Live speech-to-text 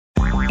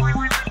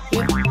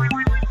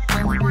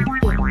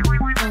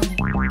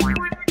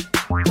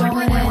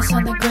Pics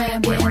on the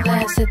gram, getting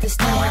laughs at the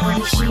stand.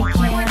 Only she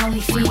can,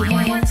 only feet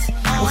hands.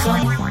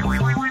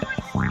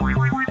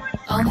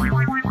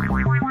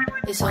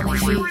 It's only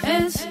feet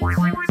hands.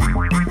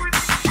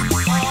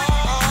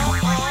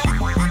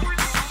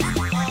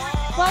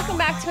 Welcome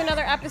back to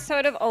another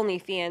episode of Only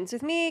Fians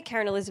with me,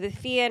 Karen Elizabeth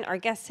Fian. Our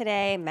guest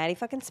today, Maddy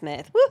fucking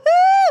Smith.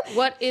 Woohoo!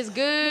 What is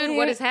good?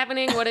 What is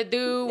happening? What it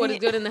do? What is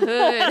good in the hood?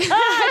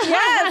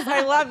 Yes,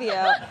 I love you.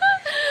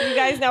 You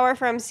guys know her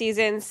from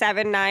season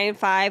 7, 9,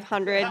 5,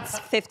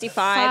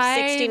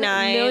 55,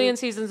 69. Million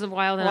seasons of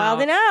Wild and Out.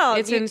 Wild and Out.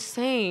 It's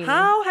insane.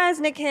 How has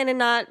Nick Cannon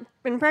not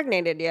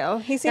impregnated you?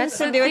 He seems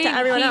to the do it to thing.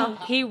 everyone else.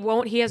 He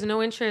won't. He has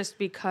no interest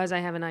because I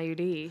have an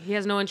IUD. He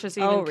has no interest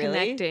even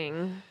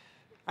connecting.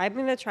 I'm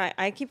going to try.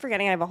 I keep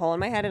forgetting I have a hole in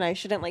my head and I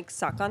shouldn't like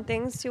suck on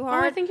things too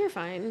hard. Oh, I think you're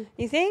fine.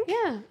 You think?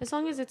 Yeah, as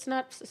long as it's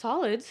not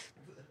solids.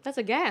 That's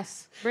a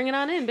gas. Bring it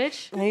on in,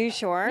 bitch. Are you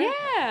sure?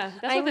 Yeah,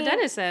 that's what the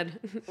dentist said.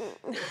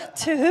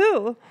 To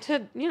who? To,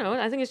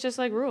 I think it's just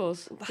like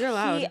rules. You're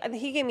allowed.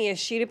 He gave me a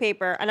sheet of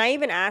paper, and I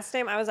even asked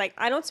him, I was like,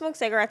 I don't smoke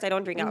cigarettes, I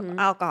don't drink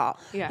alcohol.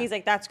 Yeah. He's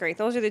like, that's great.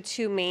 Those are the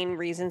two main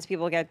reasons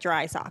people get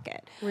dry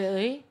socket.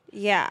 Really?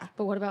 Yeah.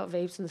 But what about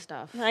vapes and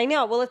stuff? I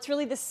know. Well, it's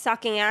really the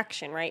sucking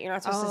action, right? You're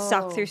not supposed to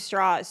suck through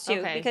straws,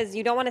 too, because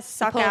you don't want to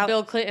suck Pull out.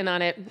 Bill Clinton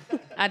on it.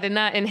 I did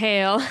not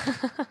inhale.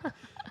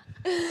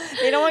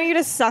 They don't want you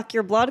to suck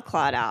your blood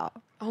clot out.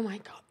 Oh my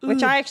God.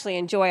 Which I actually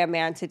enjoy a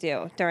man to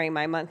do during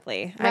my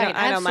monthly. Right,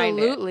 I don't mind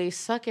it. absolutely.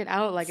 Suck it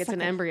out like it's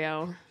an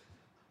embryo.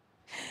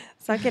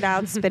 Suck it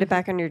out, spit it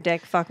back on your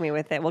dick, fuck me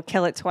with it. We'll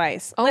kill it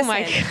twice. Oh, Listen,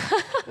 my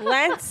God.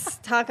 Let's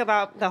talk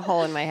about the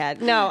hole in my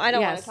head. No, I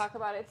don't want Yes. to talk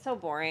about it. It's so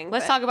boring.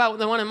 Let's talk about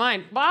the one in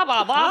mine. Blah,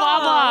 blah, blah,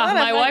 blah, blah.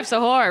 My wife's a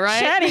whore, right?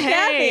 Chatty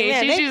Cathy, Hey,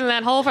 man, she's using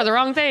that hole for the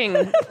wrong thing.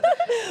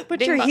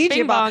 Put your Bing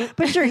hijab bong. on.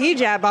 Put your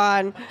hijab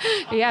on.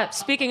 Yeah,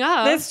 speaking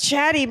of. This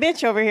chatty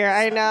bitch over here.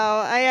 I know.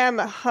 I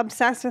am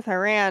obsessed with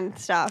Iran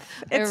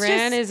stuff.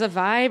 Iran is a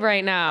vibe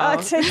right now.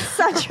 It's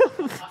such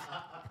a...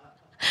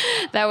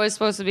 That was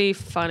supposed to be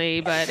funny,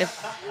 but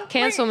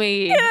cancel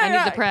me. I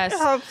need the press.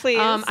 Oh, please.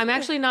 I'm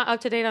actually not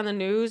up to date on the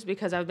news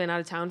because I've been out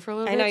of town for a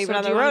little bit. I know, you've been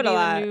on do the you wanna road a be in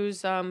lot. The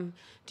news,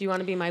 do you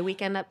want to be my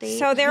weekend update?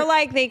 So they're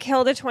like, they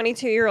killed a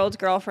 22-year-old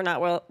girl for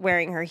not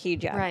wearing her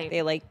hijab. Right.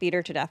 They like beat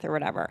her to death or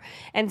whatever.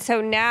 And so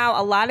now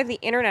a lot of the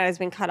internet has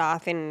been cut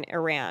off in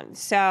Iran.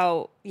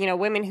 So,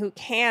 women who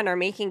can are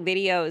making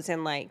videos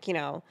and like,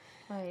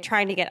 Right.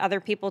 trying to get other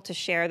people to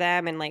share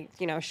them and like,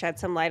 shed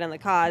some light on the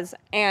cause.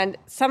 And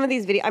some of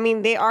these videos, I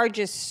mean, they are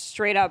just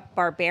straight up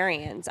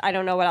barbarians. I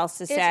don't know what else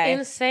to say. It's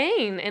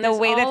insane. And the it's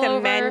way that all the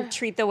over... men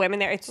treat the women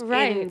there, it's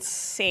Right.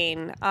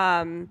 insane.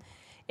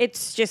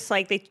 It's just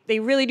like they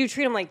really do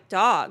treat them like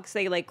dogs.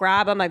 They like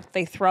grab them, like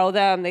they throw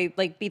them, they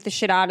like beat the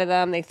shit out of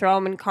them, they throw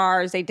them in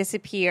cars, they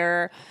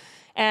disappear.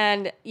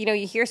 And, you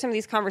hear some of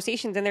these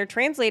conversations and they're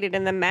translated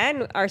and the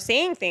men are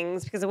saying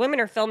things because the women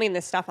are filming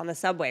this stuff on the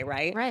subway,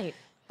 right? Right.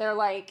 They're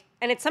like,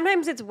 and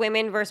sometimes it's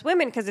women versus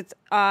women because it's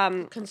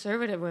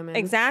Conservative women.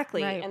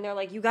 exactly, Right. and they're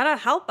like, you gotta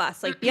help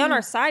us, like be on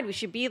our side. We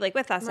should be like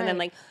with us. And then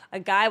Right. like a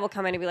guy will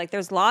come in and be like,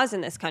 there's laws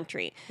in this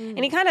country, and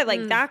he kind of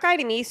like that guy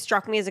to me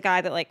struck me as a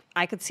guy that like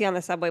I could see on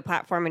the subway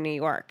platform in New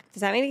York. Does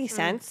that make any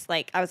sense?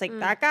 Like I was like,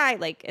 that guy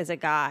like is a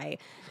guy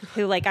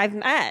who like I've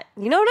met.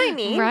 You know what I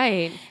mean?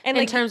 Right. And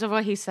in like, terms of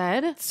what he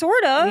said?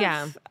 sort of.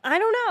 Yeah. I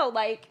don't know.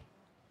 Like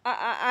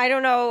I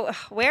don't know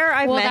where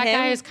I've Well, met that him.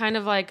 guy is kind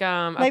of like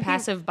a Might be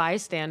passive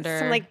bystander.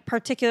 some like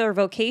particular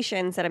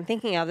vocations that I'm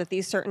thinking of that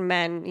these certain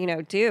men,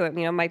 do.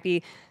 It might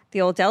be the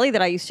old deli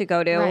that I used to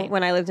go to Right.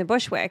 when I lived in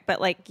Bushwick. But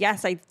like,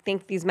 yes, I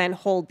think these men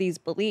hold these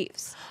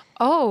beliefs.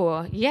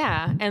 Oh,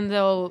 yeah. And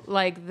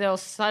they'll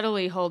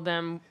subtly hold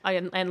them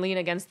and lean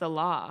against the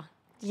law.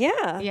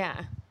 Yeah.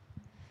 Yeah.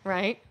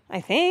 Right?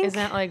 I think. Is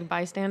that like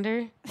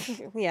bystander?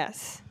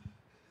 Yes.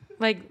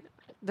 Like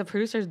the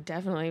producer's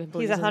definitely He's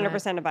believes in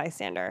 100% that. a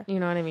bystander. You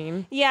know what I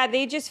mean? Yeah,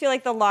 they just feel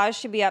like the laws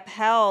should be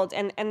upheld,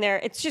 and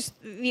it's just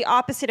the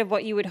opposite of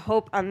what you would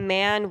hope a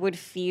man would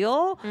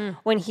feel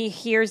when he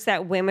hears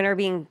that women are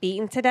being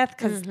beaten to death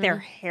because their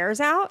hair's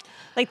out.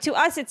 Like to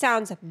us, it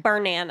sounds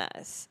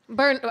bananas.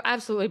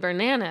 Absolutely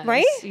bananas.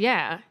 Right?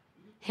 Yeah.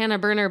 Hannah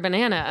Burner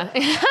banana.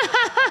 Shout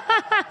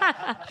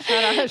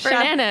out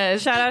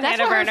Bananas. That's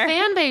Hannah what Burner. our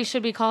fan base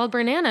should be called,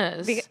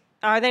 bananas.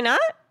 Are they not?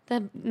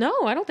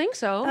 No, I don't think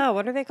so. Oh,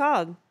 what are they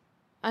called?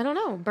 I don't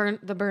know.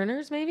 The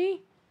burners,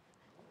 maybe?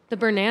 The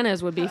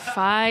bananas would be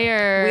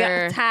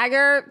fire. Tag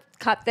her,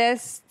 cut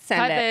this, send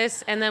Cut it.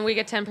 this, and then we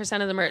get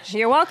 10% of the merch.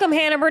 You're welcome,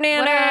 Hannah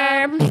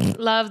Bernana.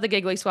 Whatever. Love the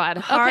giggly squad.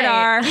 Hard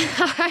R.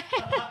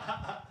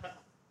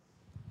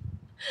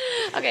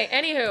 Okay,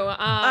 anywho.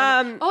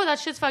 That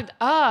shit's fucked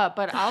up,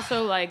 but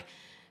also, like,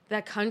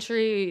 that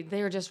country,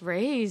 they were just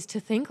raised to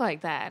think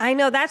like that. I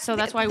know that's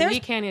why we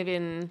can't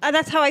even.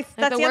 That's how I.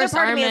 That's the other worst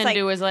part our of me is men like,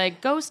 do is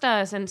like ghost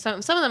us, and some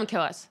of them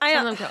kill us. I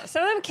know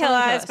some of them kill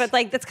us, but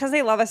like that's because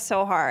they love us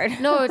so hard.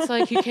 No, it's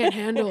like you can't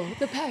handle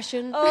the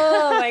passion.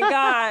 Oh my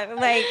god!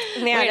 Like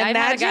man, Wait,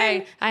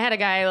 imagine. I had a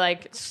guy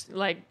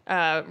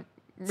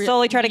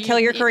slowly try to kill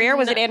your career?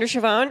 Was it Andrew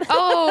Chavon?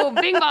 Oh,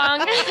 bing bong.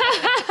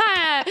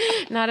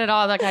 Not at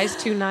all. That guy's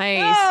too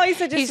nice. Oh, he's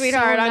such a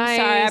sweetheart. So I'm nice.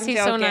 sorry. I'm He's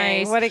joking. so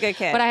nice. What a good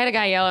kid. But I had a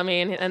guy yell at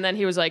me, and then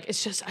he was like,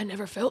 it's just, I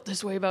never felt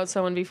this way about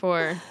someone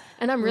before.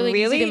 And I'm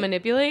really easy to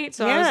manipulate.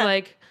 So I was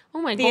like,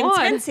 oh my God. The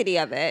intensity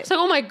of it. So,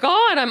 oh my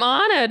God, I'm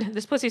honored.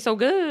 This pussy's so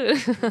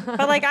good.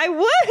 But like I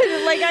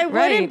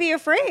wouldn't be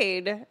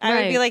afraid. I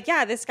would be like,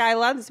 yeah, this guy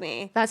loves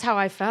me. That's how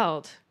I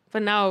felt.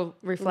 But now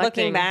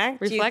Looking back,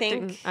 do you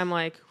think, I'm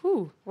like,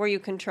 whew. Were you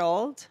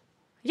controlled?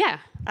 Yeah.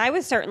 I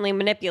was certainly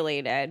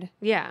manipulated.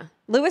 Yeah.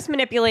 Lewis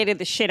manipulated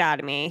the shit out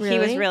of me. Really? He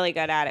was really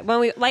good at it. When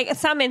we like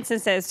some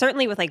instances,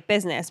 certainly with like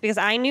business, because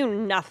I knew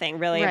nothing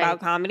really about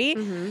comedy,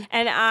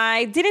 and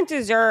I didn't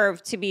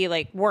deserve to be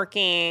like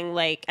working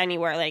like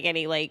anywhere, like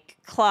any like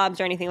clubs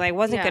or anything. Like I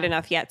wasn't good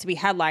enough yet to be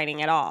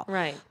headlining at all.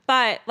 Right.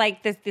 But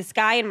like this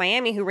guy in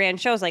Miami who ran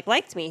shows like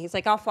liked me. He's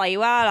like, I'll fly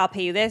you out. I'll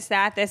pay you this,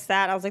 that.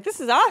 I was like, this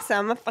is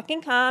awesome. I'm a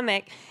fucking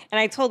comic. And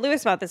I told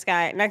Lewis about this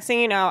guy. Next thing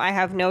you know, I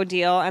have no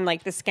deal, and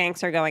like the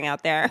skanks are going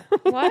out there.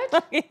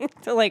 What?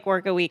 To like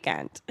work a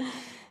weekend.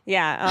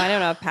 Yeah. Oh, I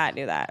don't know if Pat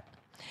knew that.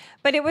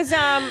 But it was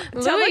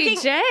Louis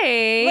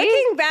J.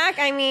 Looking back,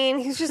 I mean,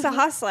 he's just a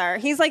hustler.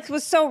 He's like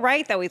was so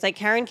right though. He's like,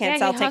 Karen can't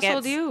sell tickets. He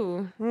hustled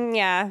you.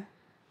 Yeah.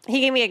 He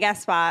gave me a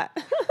guest spot.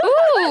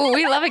 Ooh,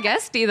 we love a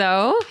guestie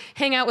though.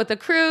 Hang out with the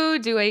crew,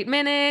 do 8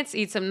 minutes,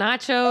 eat some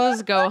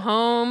nachos, go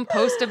home,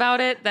 post about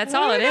it. That's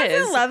all it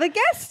is. I love a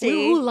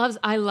guestie.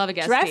 I love a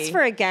guestie. Dress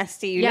for a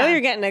guestie. You know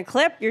you're getting a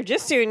clip. You're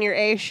just doing your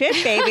A shit,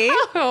 baby.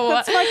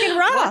 Let's fucking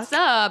rock. What's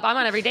up? I'm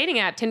on every dating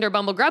app. Tinder,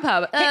 Bumble,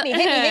 Grubhub. Hit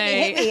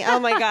me. Oh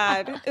my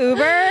God.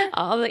 Uber.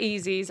 All the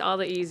easies.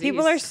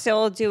 People are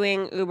still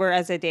doing Uber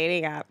as a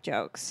dating app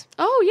jokes.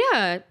 Oh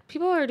yeah.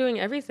 People are doing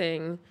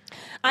everything.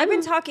 I've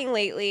been talking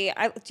lately.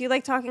 Do you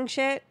like talking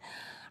shit?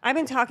 I've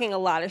been talking a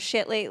lot of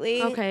shit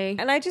lately. Okay.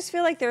 And I just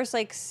feel like there's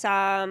like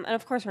some, and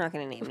of course we're not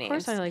going to name names. Of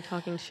course I like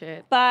talking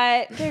shit.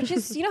 But they're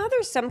just, you know how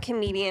there's some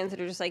comedians that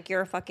are just like,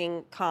 you're a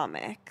fucking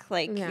comic.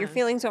 Like your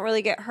feelings don't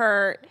really get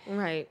hurt.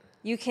 Right.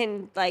 You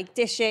can like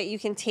dish it. You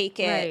can take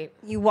it. Right.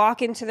 You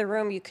walk into the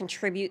room, you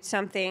contribute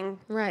something.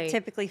 Right.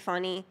 Typically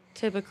funny.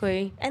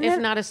 Typically. And if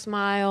then, not a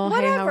smile.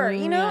 Whatever. Hey, how are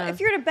you? You know,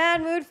 if you're in a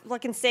bad mood,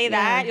 fucking say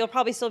that. You'll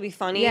probably still be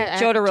funny. Yeah,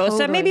 Joe DeRosa.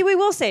 totally. Maybe we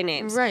will say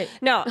names. Right.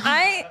 No,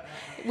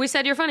 We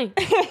said you're funny.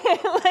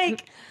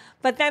 like,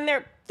 but then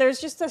there's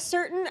just a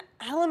certain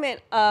element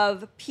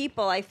of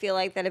people I feel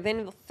like that have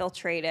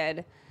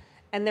infiltrated,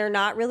 and they're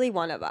not really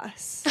one of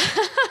us.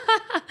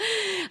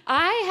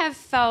 I have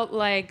felt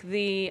like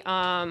the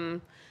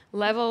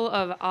level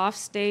of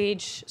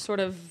offstage sort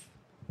of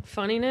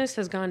funniness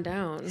has gone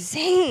down.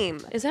 Same.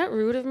 Is that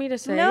rude of me to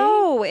say?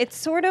 No, it's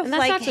sort of and that's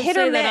like not to hit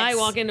say or miss. that I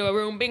walk into a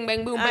room, bing,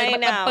 bang, boom, I bang,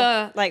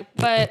 know.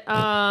 but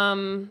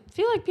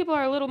feel like people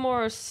are a little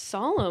more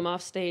solemn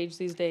off stage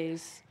these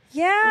days.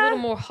 Yeah. A little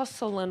more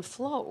hustle and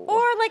flow.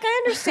 Or like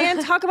I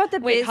understand, talk about the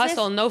Wait, business.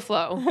 hustle, no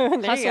flow.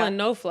 Hustle and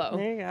no flow.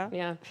 There you go.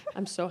 Yeah,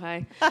 I'm so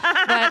high. But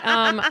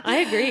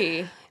I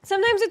agree.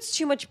 Sometimes it's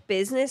too much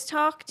business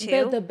talk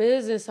too. The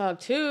business talk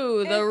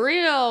too, the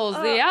reels,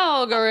 the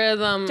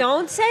algorithm.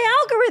 Don't say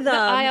algorithm.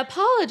 I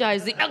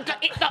apologize.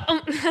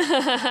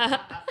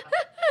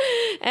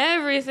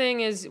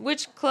 Everything is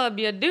which club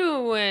you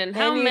doing,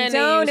 how and many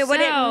don't, you and what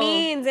sell, it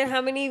means, and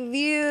how many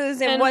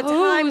views, and, and what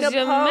time to who's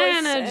your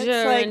post. manager,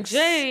 It's like, and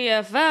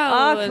JFL,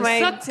 off and my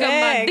suck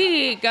my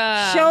dick. dick.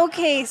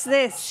 Showcase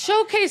this.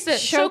 Showcase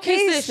this.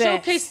 Showcase this.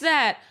 Showcase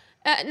that.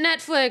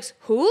 Netflix,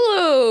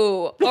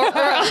 Hulu,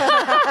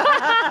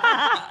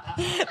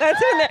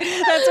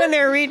 That's when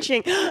they're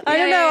reaching. I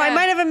don't know. I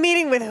might have a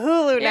meeting with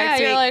Hulu next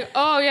week. you're like,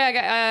 oh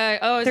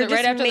yeah, is They're it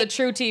right just after the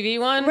True TV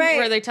one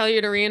where they tell you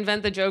to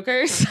reinvent the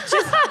Jokers?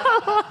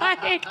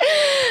 Like,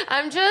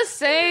 I'm just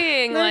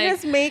saying, They're like,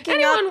 just making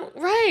anyone,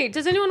 right?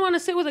 Does anyone want to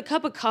sit with a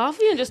cup of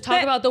coffee and just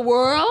talk about the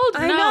world?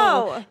 I No.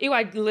 know. Ew,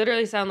 I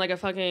literally sound like a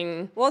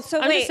fucking. Well,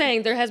 so I'm wait. just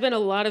saying there has been a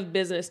lot of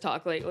business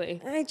talk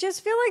lately. I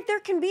just feel like there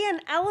can be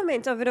an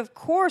element of it. Of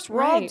course,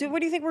 we're all. What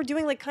do you think we're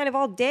doing? Like, kind of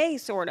all day,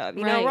 sort of.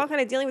 You know, we're all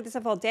kind of dealing with this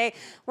stuff all day.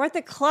 We're at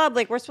the club.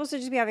 Like, we're supposed to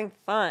just be having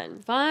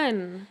fun.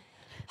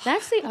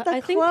 That's the.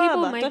 I think club.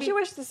 people might. Don't you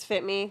wish this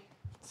fit me?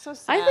 It's so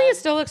sad. I think it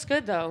still looks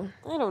good though.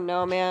 I don't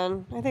know,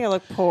 man. I think I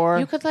look poor.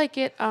 You could like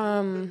get.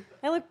 I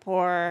look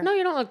poor. No,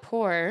 you don't look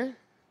poor.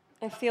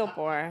 I feel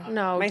poor.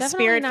 No, my definitely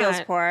spirit not.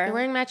 feels poor. You're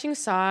wearing matching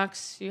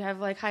socks. You have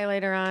like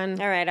highlighter on.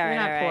 All right. You're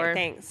not poor.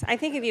 Thanks. I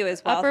think of you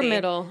as wealthy. Upper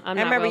middle. I'm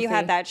not I remember wealthy. you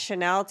had that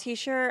Chanel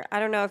T-shirt. I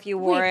don't know if you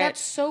wore Wait, it. that's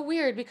so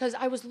weird because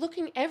I was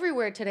looking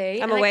everywhere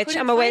today. I'm and a witch.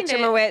 I'm a witch.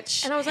 I'm a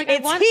witch. And I was like,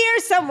 it's here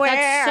somewhere.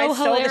 That's so I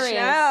stole the hilarious.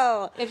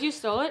 Chanel. If you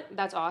stole it,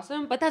 that's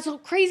awesome. But that's so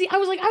crazy. I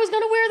was like, I was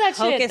gonna wear that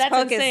shit. Hocus That's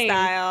Pocus insane.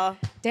 style.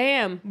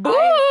 Damn. I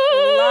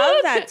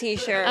love that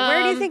T-shirt.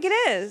 Where do you think it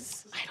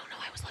is? I don't know.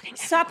 I was looking.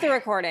 Stop the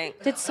recording.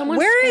 Did someone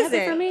Where grab is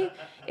it for it? me?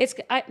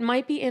 It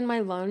might be in my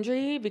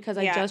laundry because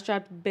I just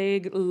dropped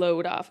big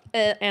load off,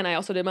 and I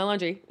also did my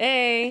laundry.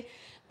 Hey,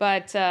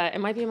 but it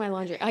might be in my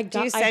laundry.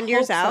 Do you send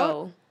yours out?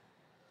 So.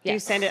 Do you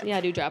send it? Yeah,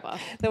 I do drop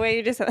off. The way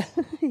you just said.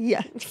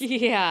 Yeah.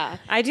 Yeah,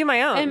 I do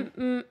my own.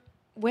 And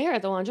Where?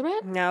 At the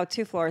laundromat? No,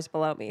 2 floors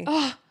below me.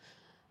 Oh.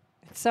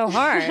 It's so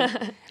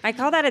hard. I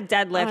call that a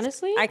deadlift.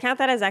 Honestly? I count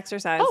that as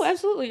exercise. Oh,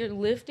 absolutely. You're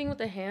lifting with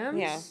the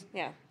hams.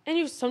 Yeah.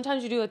 And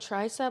sometimes you do a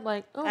tricep,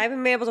 like, oh. I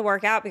haven't been able to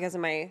work out because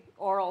of my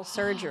oral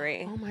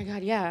surgery. Oh my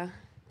God, yeah.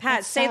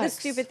 Pat, That say the sucks.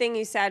 stupid thing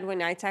you said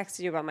when I texted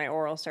you about my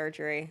oral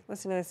surgery.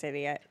 Listen to this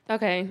idiot.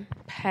 Okay,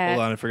 Pat.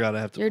 Hold on, I forgot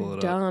I have to You're pull it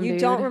up. dumb, You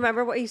dude. don't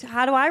remember what you said?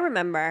 How do I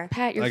remember?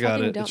 Pat, you're I got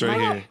fucking it. dumb. It's right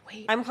Mike, here.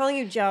 Wait. I'm calling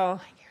you Joe.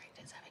 Mike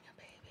Harrington's having a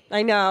baby.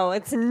 I know.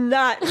 It's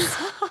nuts.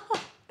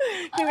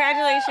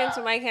 Congratulations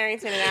to Mike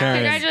Harrington and Karen.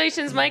 Alex.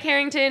 Congratulations, Mike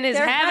Harrington is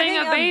They're having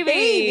a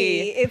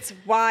baby. It's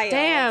wild.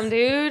 Damn,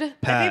 dude.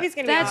 That Pat. baby's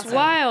going to be That's awesome.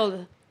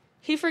 wild.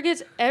 He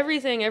forgets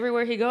everything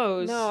everywhere he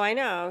goes. No, I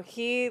know.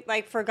 He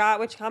forgot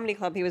which comedy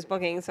club he was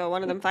booking, so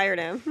one of them fired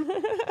him.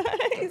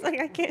 He's like,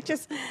 I can't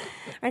just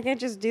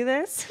do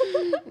this.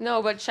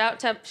 No, but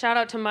shout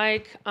out to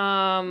Mike.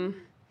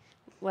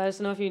 Let us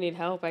know if you need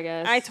help, I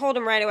guess. I told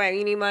him right away,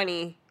 you need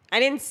money. I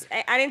didn't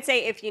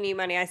say if you need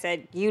money. I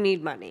said you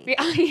need money.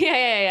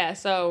 Yeah.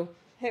 So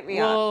Hit me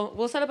up.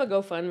 we'll set up a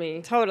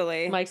GoFundMe.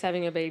 Totally. Mike's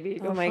having a baby.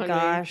 Oh my GoFundMe.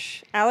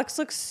 gosh. Alex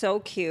looks so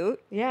cute.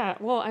 Yeah.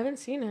 Well, I haven't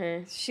seen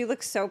her. She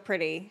looks so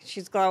pretty.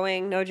 She's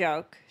glowing. No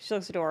joke. She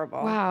looks adorable.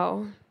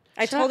 Wow.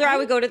 I told her I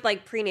would go to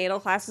prenatal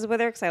classes with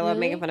her because I love Really?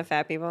 making fun of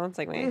fat people. It's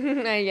like me.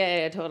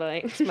 yeah, totally.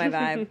 It's my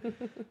vibe.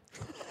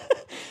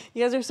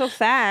 You guys are so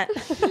fat.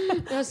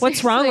 No,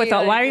 What's wrong with seriously,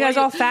 that? Why are you what guys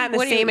all fat in the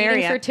what are you same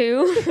eating area? for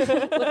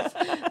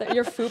two?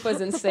 Your fupa's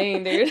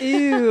insane, dude.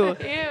 Ew.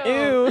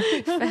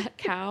 Ew. Fat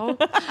cow.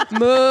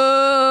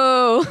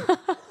 Moo.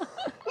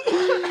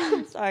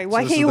 Sorry.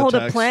 Why So this can't is you the hold a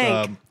text,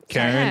 plank?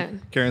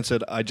 Karen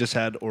said, I just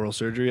had oral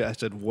surgery. I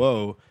said,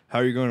 whoa, how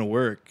are you going to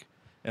work?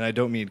 And I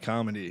don't mean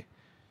comedy.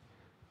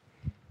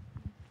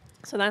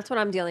 So that's what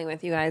I'm dealing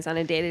with, you guys, on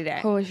a day to day.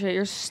 Holy shit,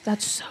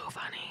 that's so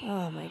funny.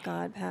 Oh my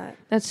God, Pat.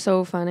 That's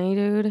so funny,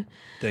 dude.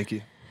 Thank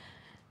you.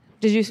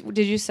 Did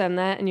you send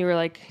that and you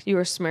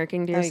were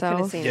smirking to Oh, you could've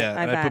yourself? seen it. Yeah,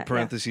 I and I bet, put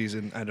parentheses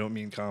in, I don't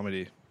mean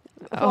comedy.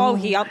 Oh,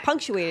 he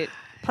punctuated.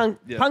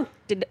 Yeah.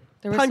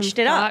 There was Punched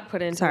some it thought up.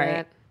 put into Sorry.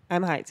 that.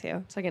 I'm high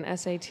too. It's like an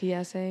SAT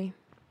essay.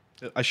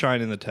 I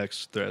shine in the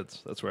text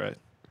threads. That's where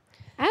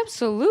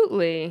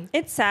Absolutely.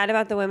 It's sad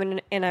about the women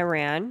in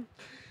Iran,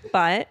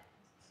 but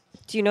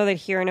do you know that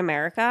here in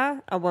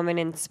America, a woman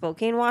in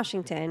Spokane,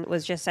 Washington,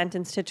 was just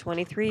sentenced to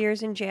 23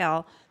 years in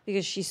jail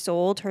because she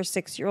sold her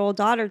 6-year-old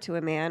daughter to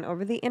a man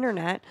over the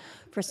internet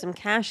for some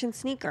cash and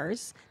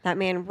sneakers. That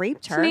man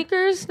raped her.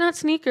 Sneakers, not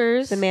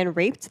sneakers. The man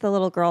raped the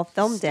little girl,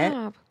 filmed it.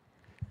 Stop.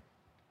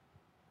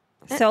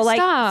 So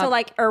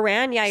Stop.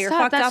 Iran, yeah, you're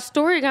Stop. fucked That up.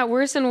 story got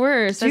worse and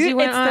worse Dude, as you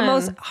went it's on. the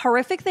most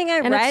horrific thing I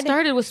and read. it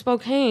started with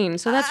Spokane,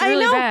 so that's I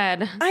really know.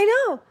 bad. I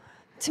know.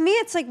 To me,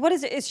 it's like, what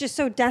is it? It's just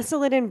so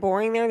desolate and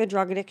boring there. The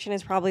drug addiction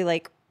is probably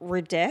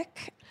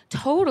ridiculous.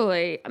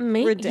 Totally.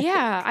 Ridiculous.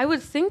 Yeah, I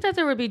would think that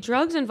there would be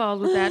drugs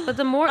involved with that, but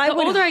the would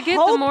older I get,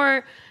 the hope-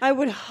 more. I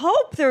would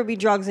hope there would be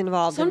drugs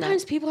involved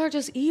Sometimes in people are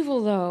just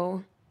evil,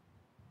 though.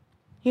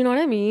 You know what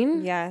I mean?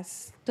 that.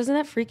 Yes. Doesn't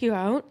that freak you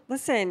out?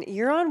 Listen,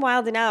 you're on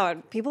Wild and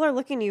Out. People are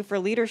looking to you for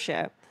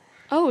leadership.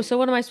 Oh, so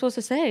what am I supposed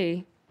to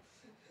say?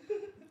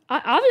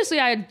 Obviously,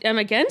 I am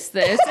against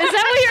this. Is that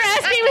what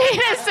you're asking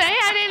me to say?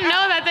 I didn't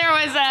know that there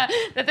was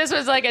that this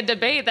was like a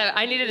debate that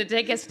I needed to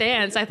take a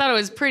stance. I thought it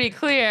was pretty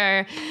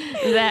clear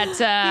that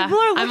People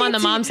are I'm on the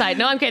looking mom to- side.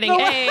 No, I'm kidding. No.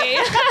 Hey,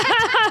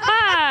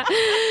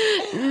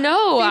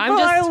 no, I'm People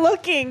just. are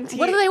looking to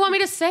What do you. they want me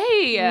to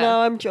say?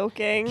 No, I'm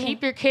joking.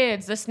 Keep your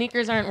kids. The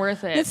sneakers aren't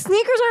worth The it.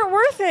 sneakers aren't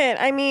worth it.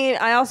 I mean,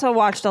 I also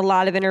watched a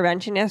lot of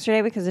Intervention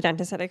yesterday because the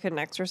dentist said I couldn't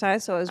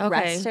exercise, so I was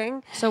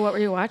resting. So what were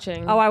you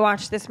watching? Oh, I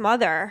watched this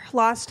mother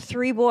lost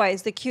 3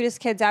 boys, the cutest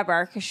kids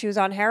ever, because she was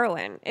on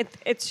heroin.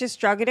 It's just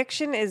drug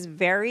addiction is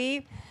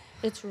very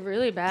It's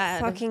really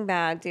bad. fucking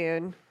bad,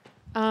 dude.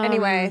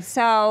 Anyway,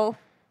 so,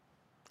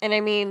 and I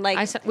mean,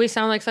 like, we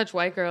sound like such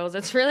white girls.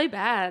 It's really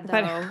bad,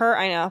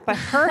 though. but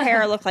her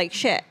hair looked like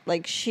shit.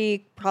 Like,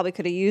 she probably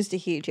could have used a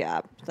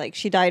hijab. Like,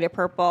 she dyed it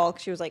purple.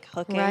 She was like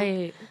hooking.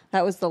 Right.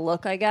 That was the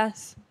look, I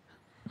guess.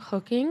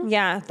 Hooking?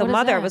 Yeah, the What is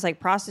mother that? was like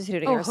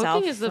prostituting Oh, herself.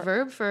 hooking is the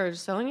verb for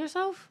selling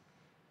yourself?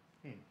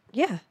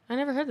 Yeah. I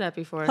never heard that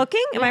before.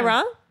 Hooking? Am I Yeah.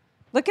 wrong?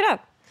 Look it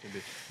up.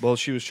 Well,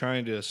 she was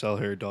trying to sell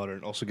her daughter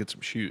and also get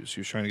some shoes. She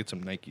was trying to get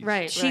some Nikes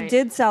Right. She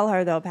did sell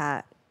her, though,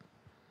 Pat.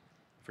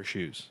 for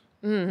shoes.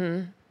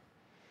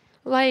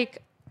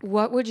 Like,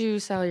 what would you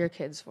sell your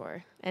kids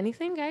for?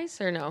 Anything, guys?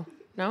 Or no?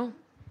 No?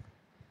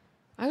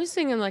 I was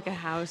thinking like a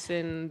house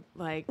in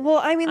like Well,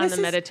 I mean, on this the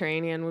is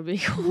Mediterranean would be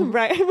cool.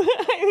 right.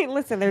 I mean,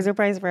 listen, there's a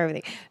price for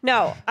everything.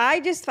 No,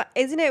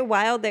 isn't it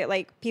wild that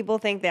like people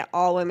think that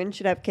all women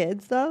should have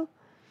kids though?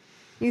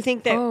 You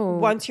think that Oh.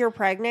 once you're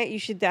pregnant, you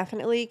should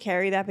definitely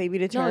carry that baby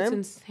to No, term? it's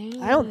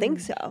insane. I don't think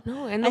so.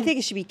 No, and I think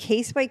it should be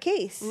case by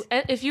case.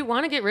 If you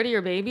want to get rid of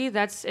your baby,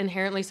 that's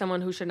inherently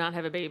someone who should not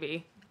have a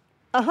baby.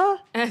 Uh-huh.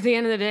 At the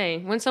end of the day,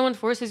 when someone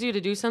forces you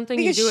to do something,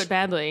 Because you do it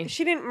badly.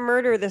 She didn't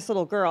murder this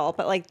little girl,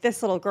 but like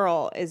this little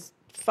girl is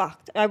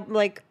fucked. I'm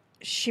like,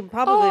 she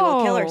probably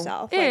will kill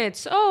herself. Like,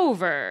 It's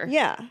over.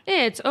 yeah.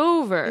 It's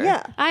over.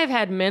 Yeah. I've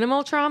had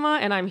minimal trauma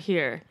and I'm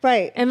here.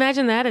 Right.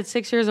 Imagine that at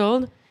 6 years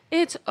old.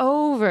 It's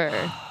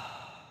over.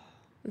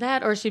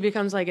 That, or she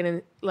becomes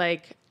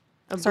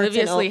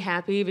obliviously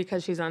happy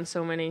because she's on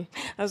so many.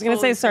 I was going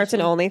to say starts an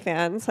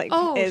OnlyFans. Like,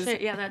 is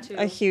shit. Yeah, that too.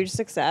 a huge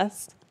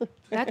success.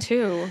 That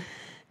too.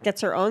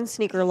 Gets her own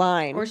sneaker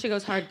line. Or she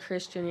goes hard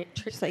Christian.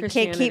 She's like,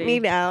 can't keep me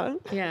down.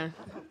 Yeah.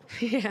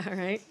 Yeah,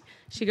 right.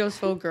 She goes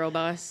full girl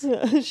boss.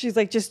 She's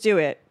like, just do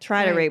it.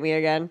 Try to Right. rape me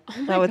again.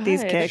 Oh Not with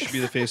these God. kicks. Should be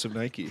the face of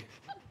Nike.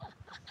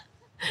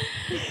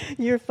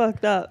 You're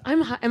fucked up.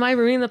 Am I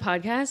ruining the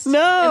podcast?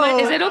 No.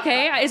 Is it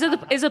okay? Is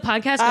the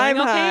podcast going I'm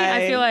okay? high.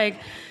 I feel like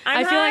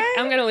high.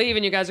 I'm gonna leave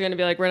and you guys are gonna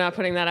be like, we're not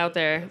putting that out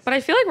there. But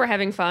I feel like we're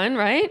having fun,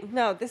 right?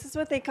 No, this is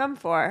what they come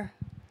for.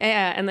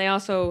 Yeah, and they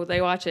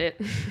watch it.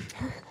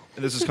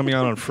 And this is coming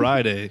out on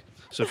Friday.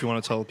 So if you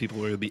want to tell people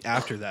where it'll be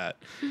after that,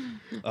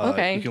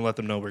 Okay. you can let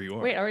them know where you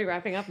are. Wait, are we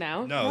wrapping up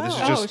now? No, this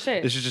is Oh, just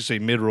shit. this is just a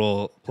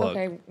mid-roll plug.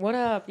 Okay, what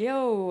up?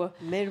 Yo.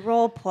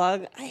 Mid-roll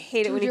plug. I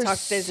hate it when you You're talk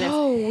business.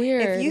 so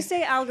weird. If you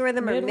say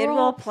algorithm or Mid-roll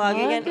mid-roll plug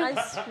plug? again,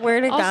 I swear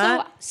to Also,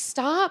 God.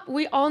 stop.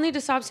 We all need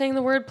to stop saying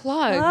the word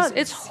plugs. Plugs. It's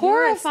Yeah, it's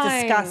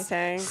horrifying.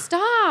 disgusting.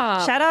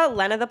 Stop. Shout out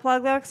Lena the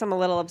plug though, because I'm a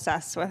little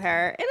obsessed with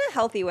her in a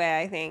healthy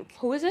way. I think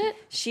Who is it?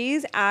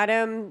 she's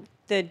Adam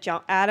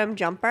Adam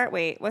Jumper.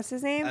 Wait, what's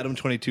his name? Adam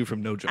 22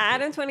 from No Jumper.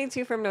 Adam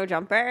 22 from No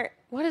Jumper.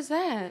 What is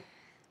that?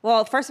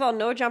 Well, first of all,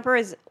 No Jumper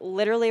is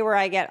literally where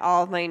I get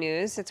all of my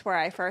news. It's where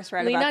I first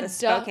read about the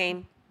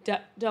Spokane.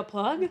 Da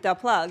plug? The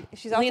plug.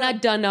 She's also Lena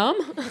Dunham?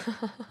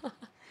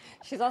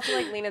 she's also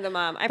like Lena the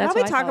mom. I That's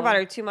probably what I talk call about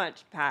her. her too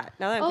much, Pat.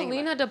 Now that I'm Oh, thinking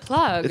Lena about da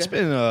plug. It's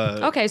been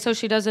Okay, so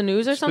she does the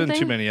news or it's something? been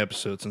too many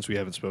episodes since we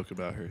haven't spoken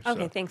about her.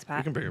 Okay, so thanks, Pat.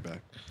 We can bring her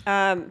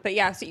back. But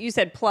yeah, so you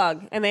said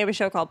plug, and they have a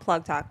show called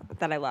Plug Talk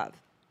that I love.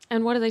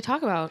 And what do they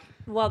talk about?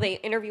 Well, they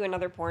interview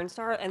another porn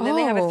star, and then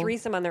they have a Oh.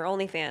 threesome on their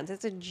OnlyFans.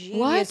 It's a genius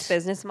What?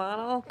 business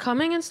model.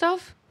 Coming and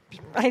stuff?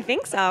 I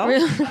think so.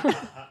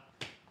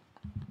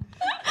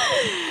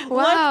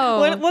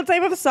 Wow. What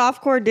type of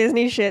softcore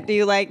Disney shit do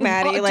you like,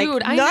 Maddie? Oh, like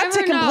dude, I not to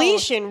never know.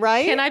 completion,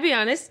 right? Can I be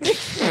honest?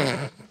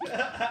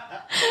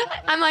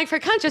 I'm like, for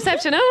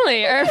contraception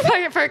only, or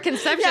for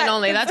conception Yeah.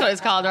 only. That's what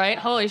it's called, right?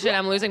 Holy shit,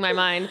 I'm losing my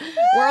mind.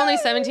 We're only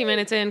 17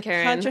 minutes in,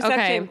 Karen.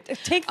 Contraception. Okay.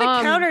 Take the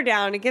counter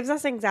down. It gives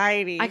us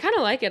anxiety. I kind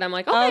of like it. I'm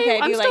like, okay, Okay,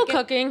 do I'm you still like it?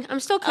 cooking. I'm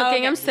still cooking.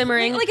 Okay. I'm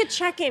simmering. Like a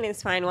check-in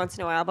is fine once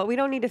in a while, but we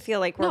don't need to feel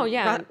like we're No,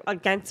 yeah.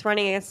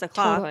 running against the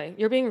clock Totally.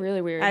 You're being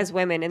really weird. as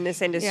women in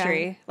this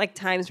industry. Yeah. Like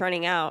time's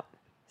running out.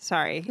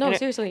 Sorry. no, Inner-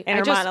 seriously.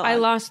 inner I monologue.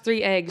 lost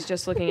 3 eggs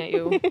just looking at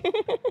you.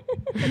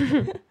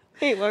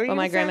 Wait, what were you Well,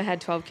 my gonna grandma say?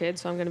 had 12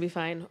 kids, so I'm going to be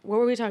fine. What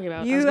were we talking about?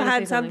 I was You gonna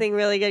had say something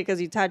really good because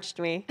you touched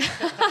me.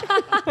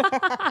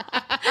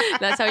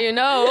 That's how you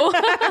know.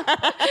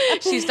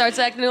 She starts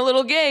acting a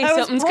little gay. That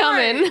was Something's porn.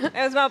 coming. It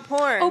was about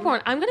porn. Oh,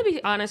 porn. I'm going to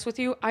be honest with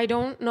you. I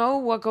don't know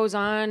what goes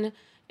on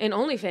in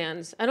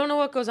OnlyFans. I don't know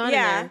what goes on in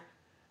Yeah. there.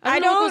 I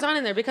don't know what goes on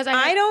in there because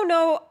I don't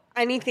know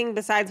anything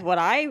besides what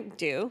I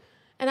do.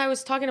 And I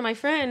was talking to my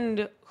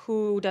friend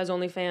who does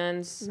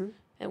OnlyFans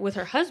with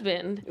her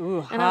husband. Mm-hmm. Ooh,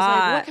 and I was like,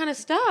 hot. what kind of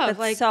stuff? That's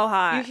like, so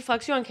hot. He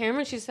fucks you on camera?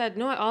 And she said,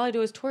 no, all I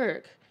do is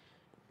twerk.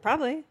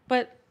 Probably.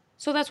 But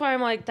so that's why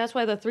I'm like, that's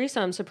why the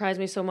threesome surprised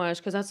me so much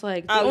because that's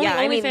like the Oh, only yeah,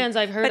 I mean, OnlyFans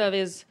I've heard but- of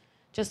is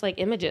just like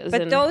images.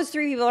 But and those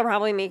 3 people are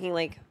probably making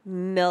like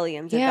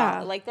millions of Yeah.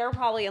 dollars. Like they're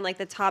probably in like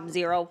the top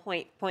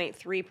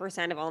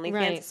 0.3% of OnlyFans.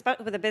 Right.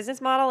 But with a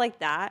business model like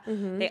that,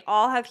 they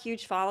all have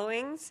huge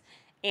followings.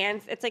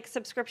 And it's like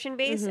subscription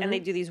based, and they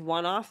do these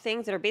one-off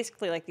things that are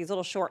basically like these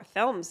little short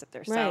films that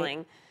they're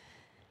selling.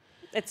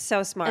 It's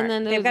so smart. And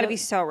then They've got to the- be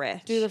so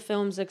rich. do the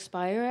films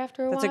expire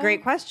after a while? That's a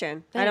great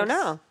question. I don't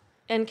Thanks. know.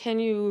 And can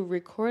you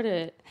record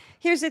it?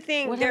 Here's the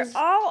thing: What they're has-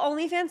 all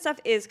OnlyFans stuff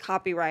is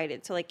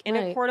copyrighted. So, like in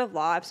a Right. court of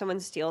law, if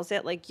someone steals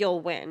it, like you'll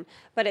win.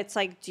 But it's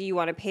like, do you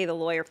want to pay the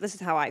lawyer? This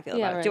is how I feel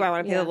Yeah, about it. Do right. I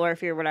want to pay Yeah. the lawyer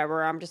fee or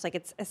whatever? I'm just like,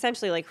 it's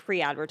essentially like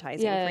free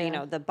advertising Yeah, for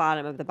yeah. the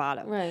bottom of the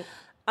bottom. Right.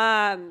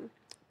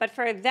 But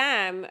for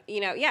them,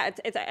 yeah,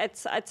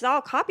 it's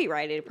all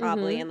copyrighted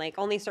probably, Mm-hmm. and like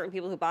only certain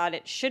people who bought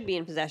it should be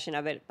in possession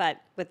of it.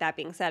 But with that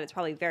being said, it's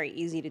probably very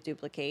easy to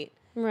duplicate.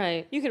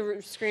 Right. You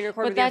can screen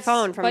record with your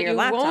phone from your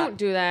laptop. But you won't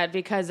do that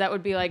because that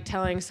would be like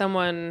telling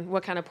someone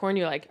what kind of porn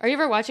you like. Are you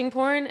ever watching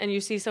porn and you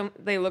see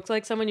they look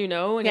like someone you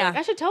know and you're Yeah. like,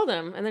 I should tell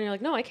them. And then you're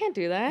like, no, I can't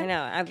do that. I know.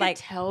 I I'm can't like,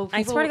 tell people.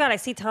 I swear to God, I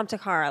see Tom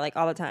Takara like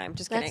all the time.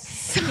 Just kidding.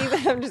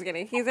 I'm just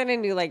kidding. He's in a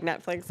new like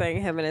Netflix thing.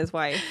 Him and his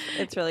wife.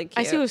 It's really cute.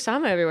 I see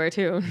Usama everywhere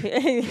too.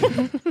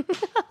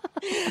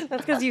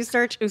 That's because you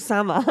search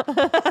Usama.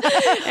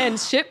 And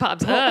shit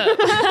pops up.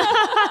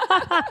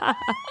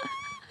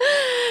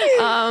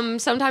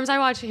 Sometimes I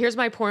watch. Here's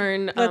my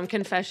porn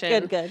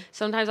confession. good.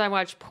 Sometimes I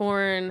watch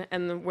porn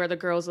and where the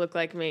girls look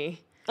like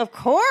me. Of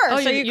course. Oh,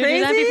 Are you you do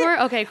that crazy? before?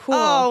 Okay, cool.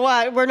 Oh,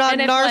 what? We're not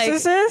And it's like-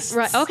 narcissists?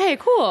 right? Okay,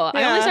 cool. I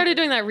Yeah. only started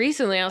doing that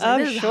recently. I was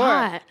like, Oh, this is sure.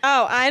 hot.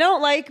 Oh, I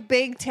don't like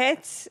big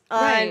tits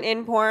Right.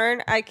 in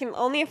porn. I can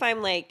only if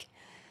I'm like,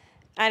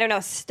 I don't know,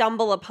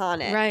 stumble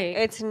upon it. Right.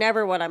 It's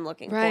never what I'm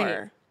looking Right.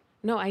 for.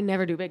 No, I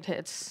never do big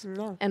tits.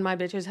 No. And my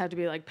bitches have to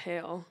be like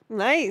pale.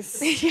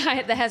 Nice.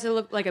 Yeah, that has to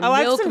look like a I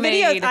have some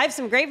milkmaid. videos. I have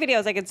some great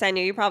videos I could send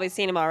you. You've probably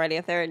seen them already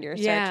if they're in your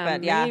search. Yeah,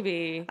 But yeah,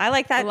 maybe. I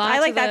like that. Lots I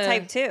like of that the-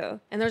 type too.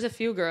 And there's a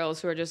few girls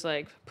who are just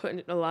like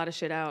putting a lot of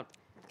shit out.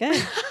 Good.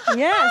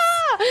 Yes.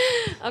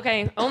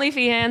 Okay,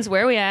 OnlyFans,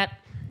 where are we at?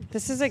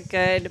 This is a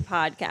good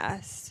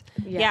podcast.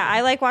 Yeah,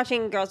 I like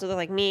watching girls who look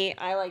like me.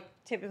 I like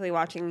typically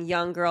watching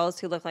young girls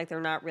who look like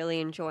they're not really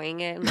enjoying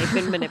it and they've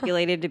been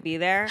manipulated to be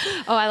there,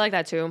 Oh, I like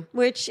that too.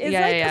 which is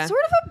Yeah, like yeah. a sort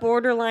of a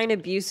borderline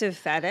abusive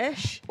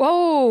fetish.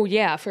 Oh,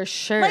 yeah, for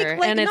sure.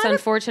 Like and it's not a-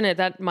 unfortunate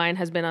that mine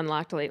has been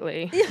unlocked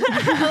lately. Like,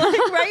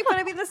 right? But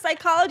I mean, the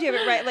psychology of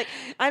it, right? Like,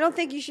 I don't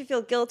think you should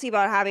feel guilty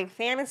about having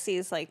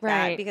fantasies like that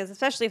Right. because,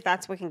 especially if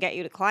that's what can get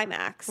you to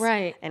climax,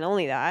 Right. And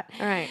only that.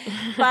 All right.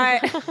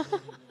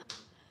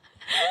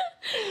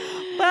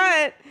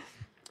 But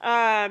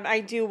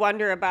I do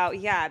wonder about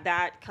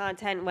that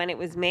content when it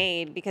was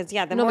made because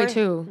the No, more me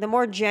too. the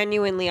more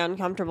genuinely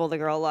uncomfortable the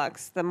girl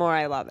looks, the more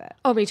I love it.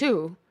 Oh, me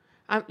too.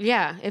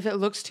 Yeah, if it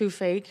looks too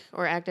fake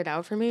or acted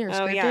out for me or Oh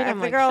scripted, yeah, if I'm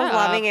the like, girl's shut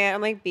loving up. it,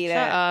 I'm like, beat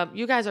Shut it. up.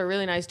 You guys are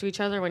really nice to each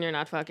other when you're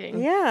not fucking.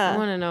 Yeah. I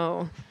want to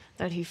know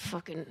that he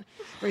fucking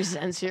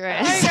resents your I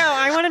ass. know.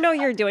 I want to know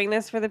you're doing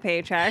this for the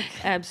paycheck.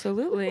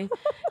 Absolutely.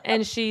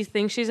 And she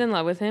thinks she's in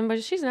love with him,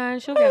 but she's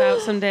not. She'll get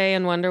out someday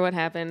and wonder what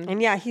happened.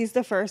 And yeah, he's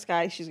the first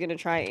guy she's gonna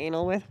try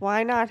anal with.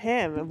 Why not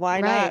him?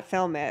 Why Right. not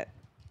film it?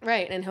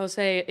 Right. And he'll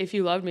say, if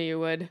you loved me, you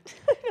would.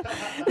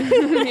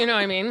 You know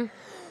what I mean?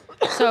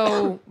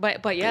 So,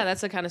 but yeah,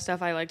 that's the kind of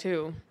stuff I like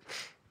too.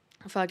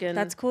 Fucking.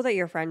 That's cool that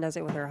your friend does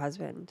it with her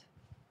husband.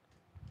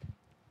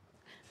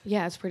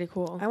 Yeah, it's pretty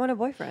cool. I want a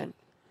boyfriend.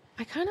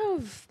 I kind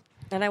of.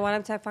 And I want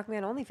him to fuck me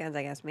on OnlyFans,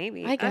 I guess,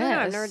 maybe. I don't know.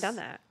 I've guess. never done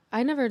that.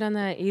 I never done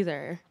that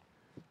either.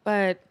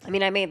 But I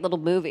mean, I made little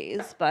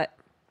movies, but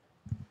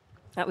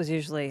that was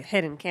usually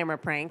hidden camera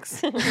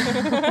pranks.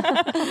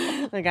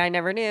 The guy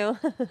never knew.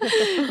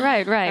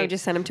 right. I would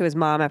just send him to his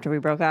mom after we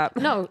broke up.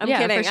 No, I'm yeah,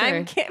 kidding. for sure.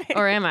 I'm kidding.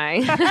 Or am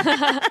I?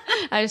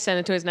 I just sent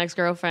it to his next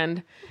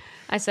girlfriend.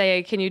 I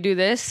say, can you do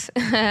this?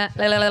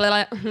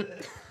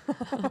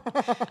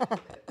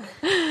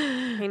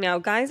 I know.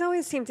 Guys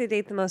always seem to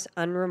date the most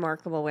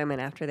unremarkable women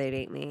after they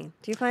date me.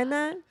 Do you find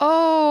that?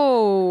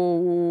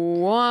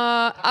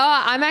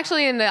 I'm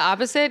actually in the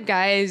opposite.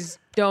 Guys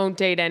don't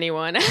date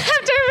anyone after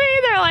me.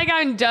 They're like,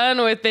 I'm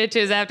done with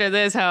bitches after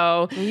this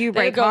hoe. You They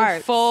break go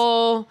hearts.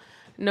 full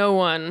no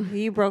one.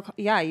 You break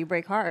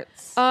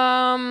hearts.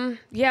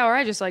 Yeah, or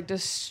I just like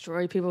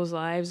destroy people's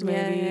lives,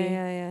 maybe.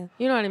 Yeah.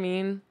 You know what I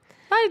mean?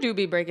 I do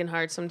be breaking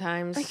hearts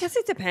sometimes. I guess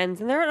it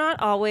depends. And they're not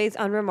always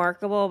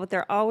unremarkable, but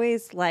they're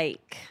always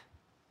like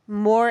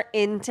more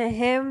into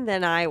him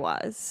than I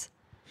was.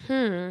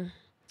 I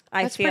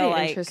That's feel pretty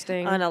like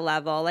interesting. on a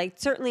level, like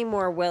certainly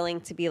more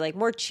willing to be like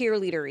more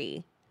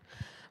cheerleader-y.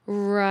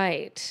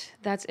 Right.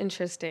 That's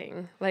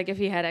interesting. Like if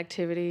he had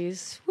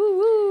activities. Woo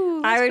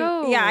woo. I would,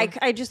 go. yeah,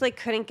 I just like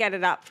couldn't get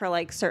it up for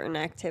like certain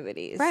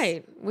activities.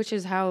 Right. Which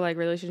is how like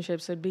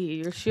relationships should be.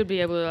 You should be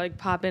able to like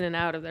pop in and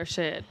out of their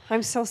shit.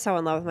 I'm so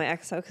in love with my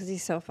ex though because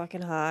he's so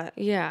fucking hot.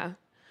 Yeah.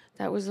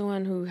 That was the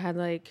one who had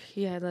like,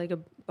 he had like a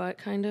butt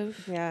kind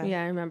of. Yeah.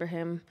 Yeah, I remember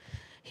him.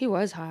 He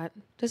was hot.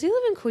 Does he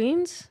live in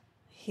Queens?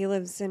 He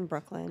lives in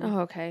Brooklyn. Oh,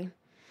 okay.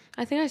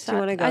 I think I saw. you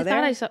wanna go I there?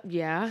 thought I saw.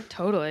 Yeah,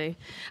 totally.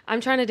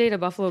 I'm trying to date a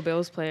Buffalo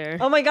Bills player.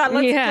 Oh my God,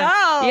 let's yeah.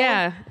 go.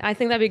 Yeah, I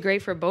think that'd be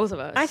great for both of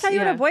us. I thought you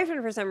yeah. had a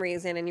boyfriend for some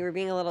reason and you were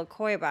being a little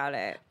coy about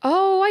it.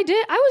 Oh, I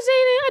did.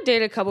 I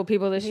dated a couple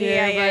people this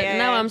year, but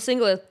now I'm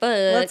single as fuck.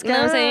 Let's you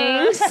know what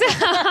I'm go.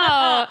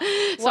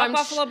 saying? So Walk I'm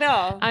Buffalo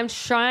Bill. I'm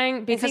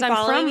trying because he I'm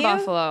following from you?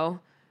 Buffalo.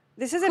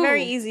 This is a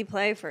very Cool. easy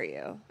play for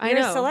you. I You're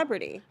know. a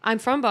celebrity. I'm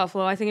from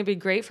Buffalo. I think it'd be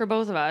great for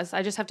both of us.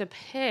 I just have to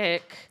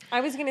pick. I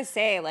was gonna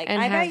say, like,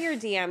 And I bet have- your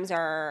DMs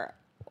are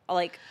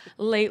like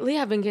Lately,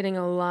 I've been getting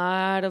a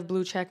lot of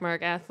blue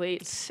checkmark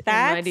athletes in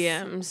That's- my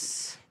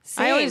DMs.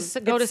 Same. I always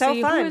go It's to so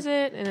see fun. who is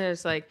it, and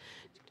it's like,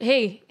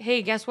 hey,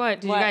 guess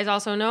what? Did What? you guys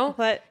also know?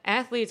 What?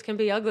 Athletes can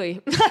be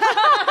ugly.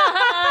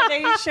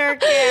 they sure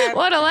can.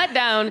 What a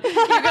letdown.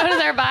 You go to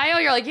their bio,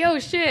 you're like, yo,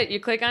 shit. You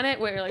click on it,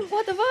 where you're like,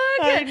 what the fuck?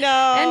 I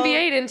know.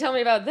 NBA didn't tell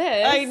me about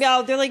this. I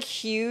know they're like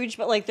huge,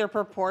 but like their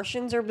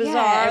proportions are bizarre.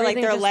 like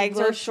everything their just legs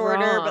are looks shorter,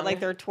 wrong. but like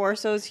their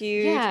torso's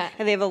huge, Yeah.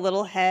 and they have a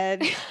little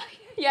head.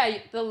 Yeah,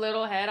 the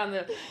little head on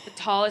the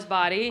tallest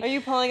body. Are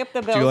you pulling up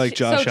the bill? Do you like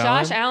Josh so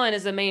Josh Allen? Allen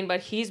is the main, but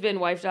he's been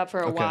wifed up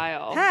for a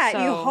while. Pat,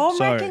 so you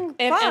home-wrecking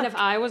and if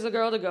fuck. I was the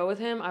girl to go with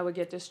him, I would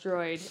get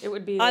destroyed. It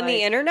would be On the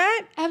like-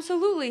 internet?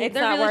 Absolutely, It's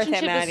their not worth it,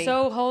 relationship Maddie. is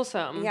so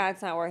wholesome. Yeah,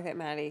 it's not worth it,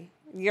 Maddie.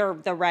 You're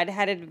the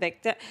redheaded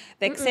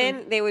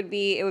vixen. It would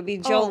be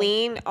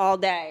Jolene all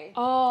day.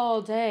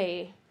 all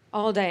day. How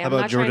I'm about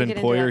not trying to Jordan get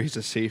Poyer? into that. He's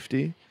a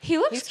safety. He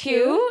looks He's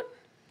cute. cute.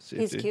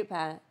 Safety. He's cute,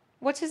 Pat.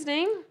 What's his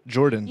name?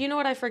 Jordan. You know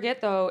what I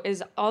forget though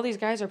is all these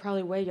guys are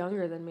probably way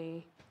younger than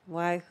me.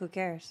 Why? Who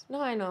cares?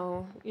 No, I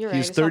know you're right.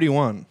 He's It's not-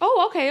 31.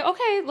 Oh,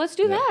 okay. Let's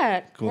do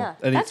that. Cool. Yeah.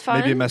 Any, That's Maybe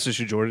a fun. message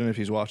to Jordan if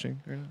he's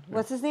watching.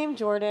 What's his name?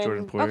 Jordan.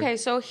 Jordan Poyer. Okay,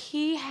 so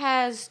he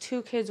has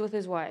 2 kids with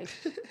his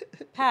wife.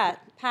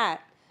 Pat.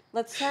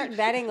 Let's start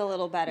vetting a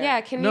little better.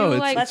 Yeah, can No, you it's-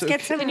 like? Let's get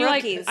okay. some Can you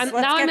like? rookies. Now Let's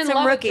I'm get in some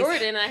love rookies. with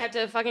Jordan. I have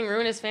to fucking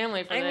ruin his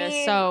family for I this.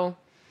 mean- So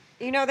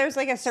You know, there's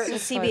like a certain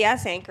So fun.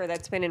 CBS anchor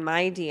that's been in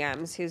my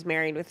DMs who's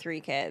married with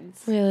 3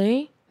 kids.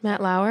 really,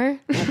 Matt Lauer.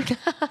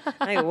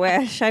 I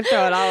wish. I'd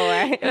throw it all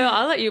away.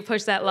 I'll let you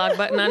push that log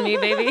button on me,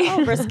 baby.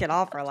 I'll risk it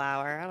all for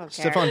Lauer. I don't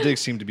care. Stefan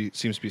Diggs seems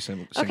to be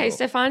single. Okay,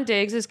 Stefan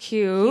Diggs is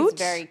cute. He's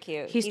very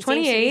cute. He's He seems to be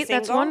 28.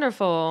 That's single?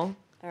 wonderful.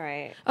 All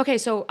right. Okay,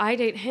 so I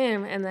date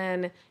him, and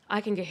then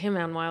I can get him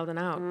on Wild and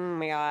Out. Oh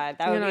my God.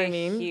 That You would know be what I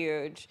mean?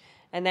 huge.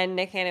 And then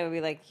Nick Hanna would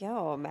be like,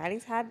 yo,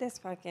 Maddie's had this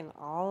fucking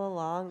all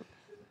along.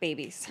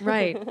 Babies.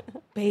 Right,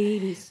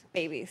 babies.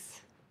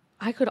 Babies.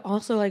 I could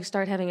also like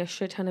start having a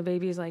shit ton of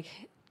babies like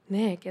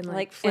Nick and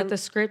like flip the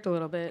script a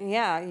little bit.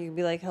 Yeah, you'd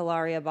be like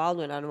Hilaria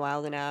Baldwin on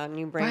Wild and Out, and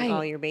you bring Right.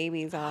 all your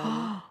babies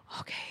on.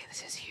 Okay,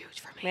 this is huge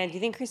for me. Man, do you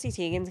think Chrissy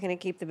Teigen's gonna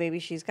keep the baby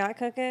she's got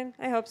cooking?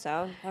 I hope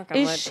so. Knock on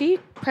Is wood. she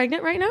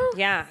pregnant right now?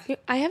 Yeah,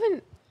 I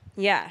haven't.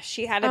 yeah.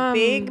 She had a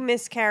big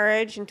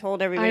miscarriage and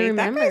told everybody that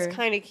remember. guy's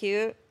kind of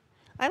cute.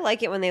 I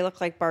like it when they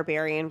look like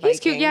barbarian Vikings. He's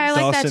cute. Yeah, I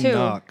like Dawson that too.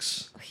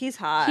 Knox. He's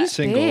hot. He's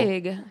Single.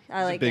 big. I He's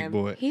a like big him.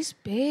 boy. He's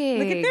big.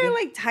 Look at their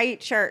like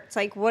tight shirts.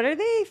 Like, what are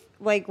they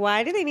like?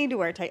 Why do they need to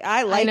wear tight?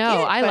 I like. I know.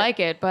 it, I but like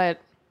it,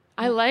 but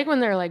I like when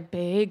they're like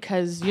big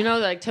because you know,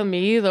 like to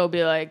me, they'll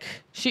be like,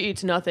 she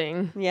eats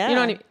nothing. Yeah. You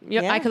know what I mean?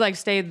 Yeah. I could like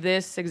stay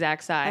this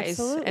exact size,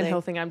 Absolutely. and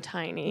he'll think I'm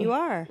tiny. You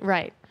are.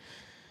 Right.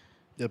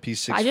 Yep,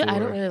 he's 6'4". I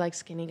don't really like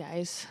skinny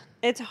guys.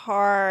 It's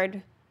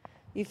hard.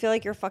 You feel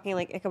like you're fucking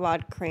like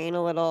Ichabod Crane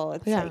a little.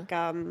 It's Yeah. like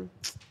I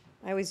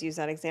always use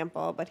that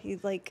example, but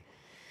he's like,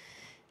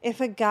 if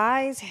a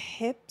guy's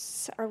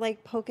hips are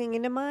like poking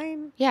into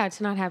mine, Yeah,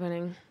 it's not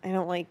happening. I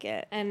don't like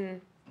it.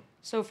 And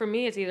so for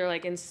me, it's either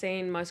like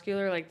insane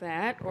muscular like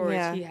that, or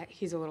Yeah.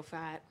 he's a little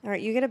fat. All right,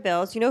 you get a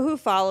bill. So you know who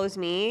follows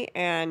me,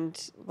 and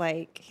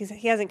like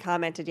he hasn't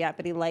commented yet,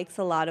 but he likes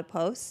a lot of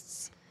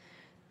posts.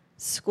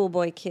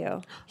 Schoolboy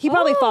Q. He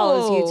probably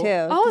follows you too.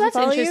 Oh, Does he that's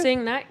follow you?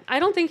 interesting. I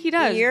don't think he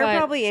does. You're but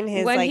probably in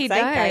his when like he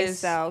zeitgeist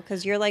does, though,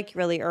 because you're like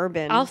really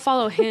urban. I'll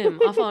follow him.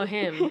 I'll follow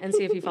him and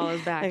see if he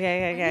follows back.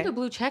 Okay. I need a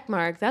blue check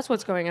mark. That's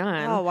what's going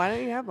on. Oh, why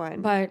don't you have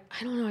one? But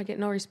I don't know. I get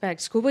no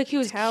respect. Schoolboy Q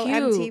is Tell cute.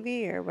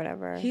 MTV or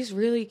whatever. He's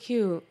really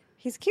cute.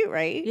 He's cute,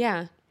 right?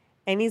 Yeah,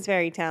 And he's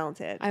very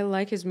talented. I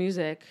like his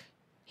music.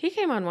 He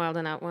came on Wild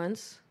and Out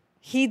once.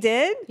 He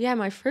did? Yeah,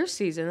 my first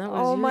season. That was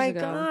Oh years my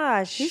ago.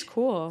 gosh. He's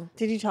cool.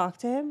 Did you talk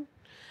to him?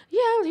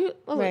 Yeah, he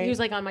Right. was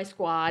like on my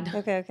squad.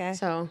 Okay.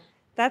 So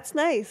That's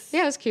nice.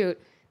 yeah, it was cute.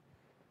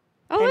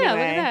 Oh yeah, look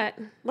Anyway. at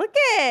that. Look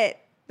at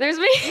There's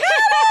me.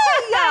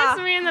 There's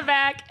me in the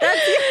back.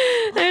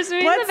 There's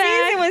me what in the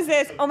back. season was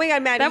this? Oh my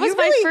God, Maddie. That was you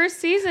my really, first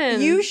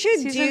season. You should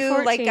Season do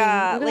 14. like Look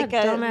at a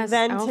that dumbass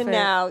then to outfit.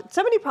 now.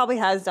 Somebody probably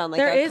has done like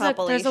There a is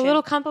compilation. there's a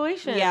little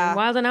compilation. Yeah.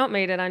 Wild and Out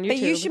made it on YouTube. But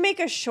you should make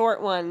a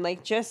short one,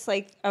 like just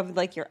like of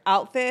like your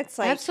outfits.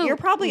 Like Absolutely. you're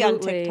probably on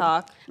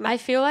TikTok. I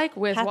feel like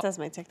with Pat does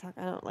my TikTok.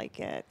 I don't like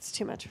it. It's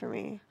too much for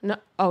me. no,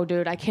 oh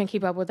dude, I can't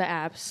keep up with the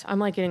apps. I'm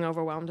like getting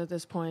overwhelmed at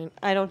this point.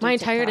 I don't do My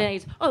entire TikTok. day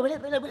is blah, blah,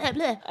 blah, blah,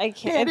 blah. I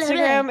can't. Blah, blah,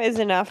 Instagram blah. is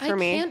enough for I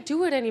me. can't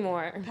do it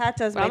anymore. Pat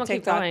does But my I'm gonna keep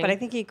TikTok, going. but I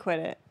think he quit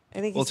it. I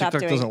think he Well, stopped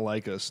TikTok doing doesn't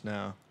like us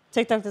now.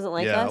 TikTok doesn't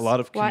like Yeah, us. a lot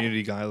of Why?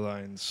 community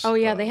guidelines. Oh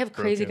yeah, they have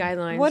crazy broken.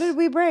 guidelines. What did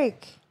we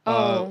break?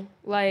 Oh,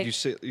 like You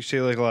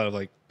say like a lot of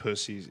like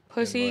pussy,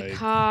 pussy, and, like,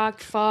 cock,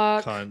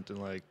 fuck, cunt, and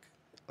like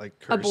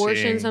cursing.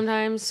 abortion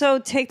sometimes. So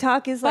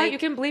TikTok is But like you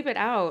can bleep it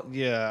out.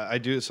 Yeah, I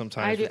do it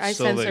sometimes. I do. but I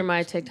still, censor like,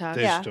 my TikTok.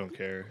 They Yeah. just don't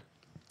care.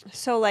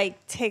 so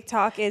like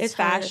TikTok is It's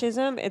hard.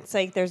 fascism. It's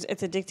like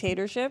it's a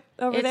dictatorship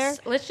over there.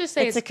 Let's just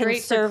say It's it's, a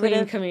great for clean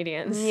conservative-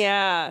 comedians.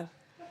 Yeah,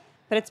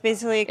 but it's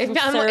basically a If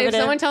conservative.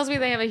 someone tells me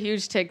they have a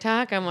huge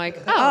TikTok, I'm like,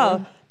 oh,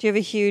 oh, do you have a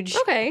huge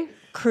okay.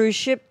 cruise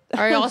ship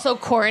Are you also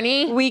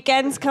corny?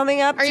 weekends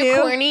coming up Are too?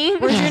 you corny?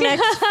 Where's your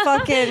next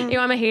fucking? You,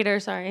 I'm a hater.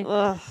 Sorry,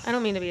 Ugh, I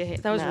don't mean to be a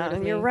hater. That was rude no,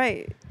 of you're me.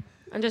 right.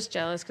 I'm just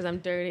jealous because I'm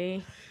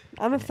dirty.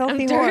 I'm a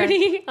filthy I'm whore.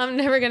 dirty. I'm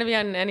never gonna be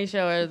on any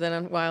show other than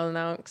on Wild and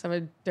Out because I'm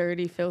a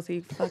dirty,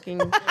 filthy, fucking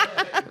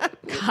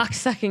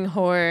cocksucking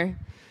whore.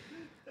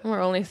 And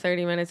we're only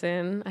 30 minutes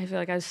in. I feel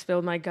like I've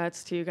spilled my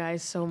guts to you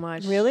guys so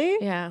much. Really?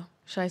 Yeah.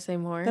 Should I say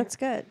more? That's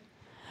good.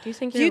 Do you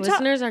think Do your you ta-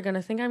 listeners are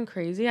gonna think I'm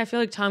crazy? I feel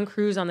like Tom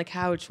Cruise on the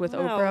couch with No.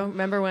 Oprah.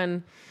 Remember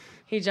when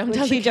he jumped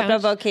When on she the jumped couch?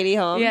 up about Katie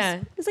Holmes. Yeah.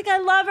 He's like, I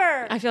love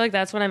her. I feel like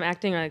that's what I'm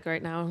acting like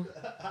right now.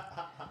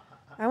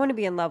 I want to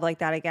be in love like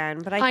that again,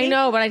 but I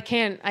know, but I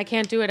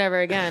can't do it ever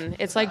again.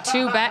 It's like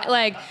too bad.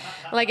 Like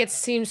it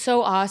seems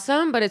so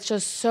awesome, but it's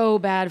just so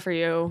bad for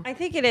you. I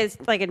think it is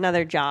like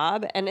another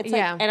job, and it's like,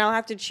 Yeah. and I'll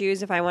have to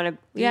choose if I want to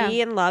be Yeah.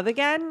 in love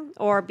again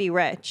or be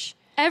rich.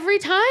 Every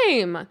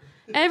time,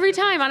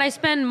 and I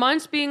spend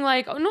months being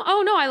like, oh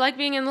no, I like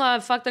being in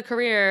love. Fuck the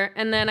career,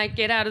 and then I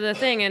get out of the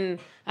thing, and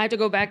I have to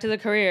go back to the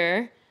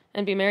career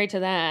and be married to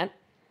that.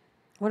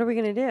 What are we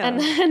gonna do? And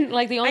then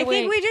like the only I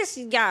way,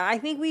 think I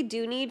think we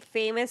do need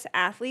famous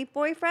athlete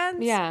boyfriends.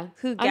 yeah,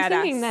 who I'm get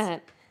thinking us.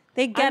 that.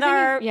 They get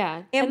our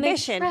And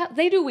ambition.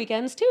 they do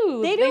weekends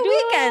too. They do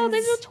weekends. They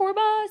do a tour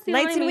bus. You know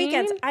Nights what I and mean?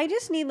 weekends. I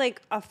just need like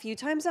a few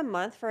times a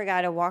month for a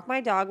guy to walk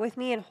my dog with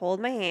me and hold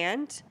my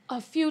hand. A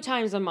few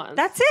times a month.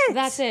 That's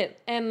it.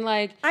 And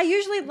like, I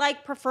usually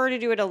prefer to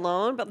do it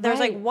alone, but there's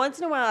Right. like once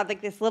in a while I have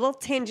like this little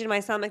tinge in my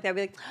stomach that I'd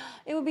be like,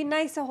 it would be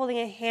nice to holding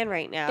a hand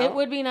right now. it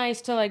would be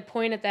nice to like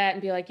point at that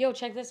and be like, yo,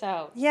 check this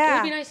out. Yeah.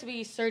 It would be nice to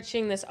be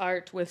searching this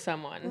art with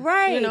someone.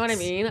 Right. You know what I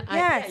mean? Yes.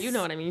 Yeah, you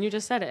know what I mean. You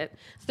just said it.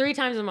 3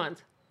 times a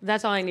month.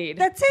 That's all I need.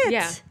 That's it.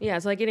 Yeah.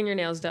 It's like getting your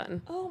nails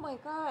done. Oh my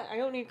God. I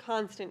don't need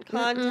constant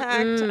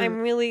contact. I'm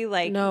really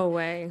like No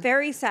way.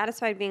 very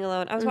satisfied being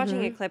alone. I was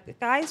watching a clip.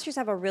 Guys just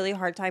have a really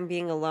hard time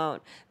being alone.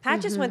 Pat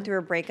just went through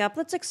a breakup.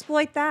 Let's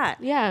exploit that.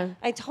 Yeah.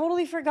 I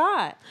totally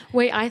forgot.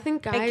 Wait, I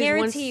think guys. I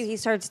guarantee you he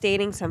starts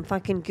dating some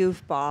fucking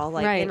goofball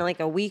like Right. in like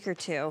a week or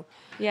two.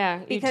 Yeah.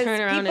 Because you turn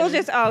around people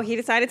and, he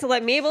decided to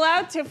let Mabel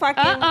out to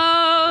fucking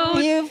Uh-oh.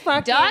 you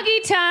fucking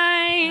Doggy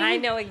time. I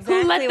know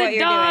exactly Who let what the you're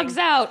dogs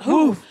doing. out?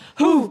 Who?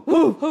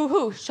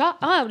 Shut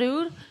up,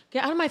 dude.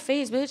 Get out of my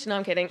face, bitch. No,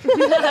 I'm kidding.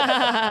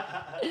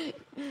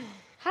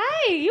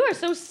 Hi, you are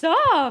so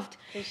soft.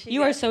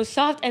 You are so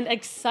soft and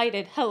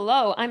excited.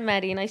 Hello, I'm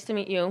Maddie. Nice to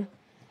meet you.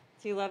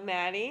 Do you love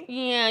Maddie?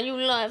 Yeah, you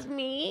love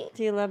me.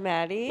 Do you love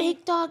Maddie?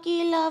 Big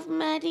doggy love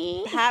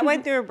Maddie. Pat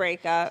went through a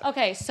breakup.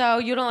 Okay, so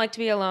you don't like to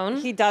be alone?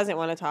 He doesn't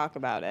want to talk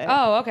about it.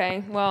 Oh,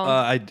 okay. Well,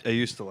 I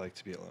used to like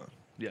to be alone.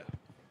 Yeah.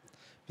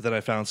 But then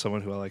I found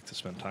someone who I like to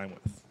spend time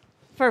with.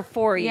 For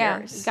 4 yeah.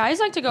 years. Guys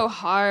like to go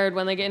hard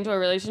when they get into a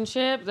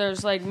relationship.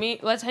 There's like me,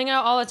 let's hang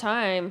out all the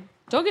time.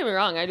 Don't get me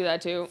wrong, I do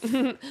that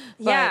too.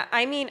 Yeah,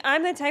 I mean,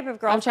 I'm the type of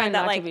trying girlfriend that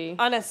not to like be.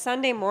 on a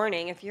Sunday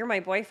morning, if you're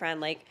my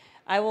boyfriend, like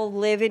I will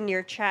live in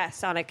your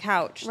chest on a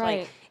couch,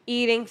 Right. like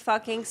eating,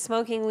 fucking,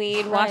 smoking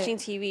weed, Right. watching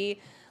TV,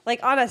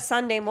 like on a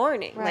Sunday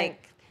morning. Right.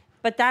 Like,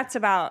 but that's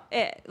about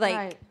it. Like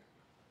Right.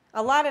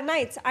 a lot of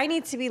nights, I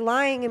need to be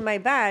lying in my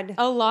bed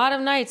A lot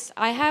of nights,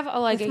 I have a,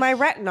 like with my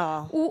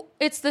retinol. Ooh,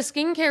 it's the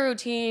skincare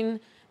routine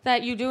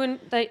that you do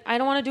that I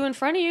don't want to do in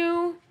front of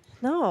you.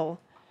 No.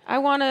 I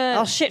want to.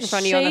 I'll shit in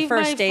front of you on the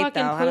first date,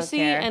 fucking though. I don't pussy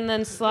care. and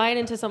then slide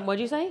into some. What'd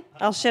you say?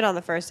 I'll shit on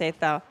the first date,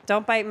 though.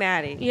 Don't bite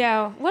Maddie.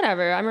 Yeah,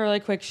 whatever. I'm a really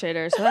quick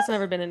shitter, so that's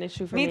never been an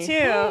issue for me. Me too.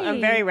 Hey.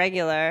 I'm very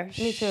regular.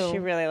 Me too. She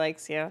really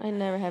likes you. I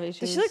never have issues.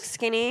 Does she look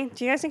skinny?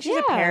 Do you guys think she's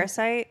a Yeah.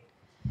 parasite?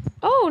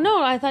 Oh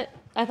no, I thought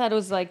it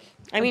was like.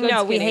 I a mean, good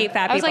no, we skinny. hate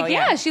fat I was people. like,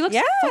 yeah, she looks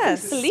fucking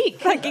sleek.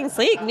 Fucking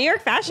sleek. New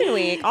York Fashion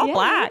Week, all Yeah,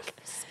 black.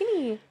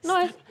 skinny.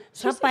 No,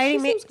 Stop she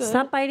biting me. seems good.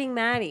 Stop biting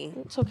Maddie.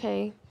 It's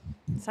okay.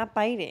 Stop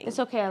biting. It's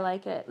okay. I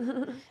like it.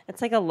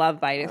 It's like a love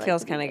bite. It like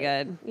feels to be kind of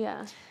good.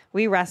 Yeah.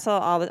 We wrestle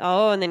all the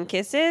and then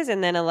kisses,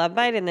 and then a love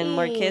bite, and then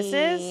more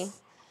kisses.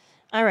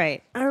 All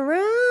right. All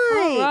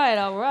right.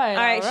 All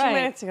right. She might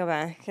have to go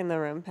back in the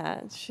room,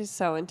 Pat. She's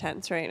so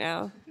intense right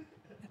now.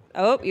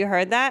 Oh, you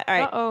heard that? All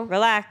right. Uh-oh.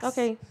 Relax.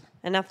 Okay.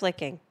 Enough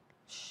licking.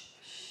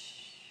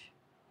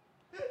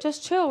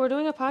 Just chill. We're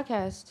doing a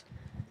podcast.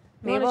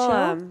 You wanna Mabel,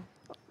 chill?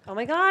 oh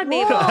my God,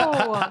 Mabel.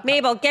 Whoa.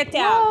 Mabel, get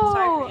down. Whoa.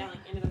 Sorry for yelling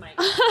into the mic.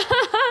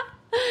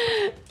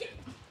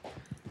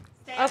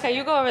 Stay up Okay,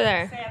 you go over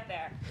there. Stay up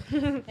there.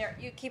 There,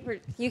 you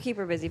keep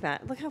her busy,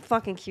 Pat. Look how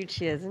fucking cute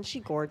she is. Isn't she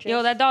gorgeous?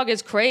 Yo, that dog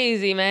is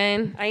crazy,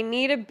 man. I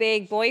need a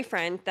big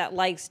boyfriend that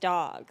likes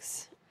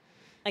dogs.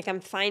 Like I'm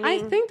finding. I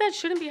think that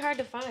shouldn't be hard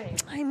to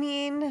find. I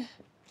mean,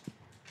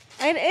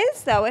 it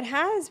is though. It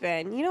has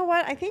been. You know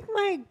what? I think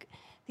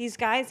these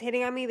guys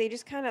hitting on me, they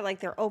just kind of like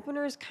their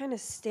openers kind of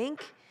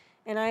stink,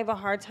 and I have a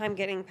hard time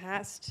getting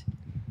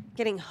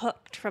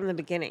hooked from the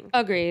beginning.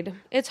 Agreed.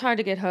 It's hard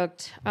to get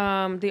hooked.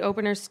 The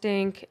openers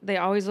stink. They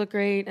always look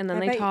great, and then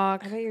they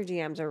talk. I bet your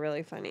DMs are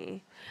really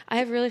funny. I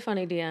have really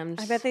funny DMs.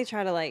 I bet they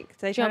try to like. Do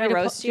they Do you try want to me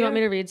to roast do you want me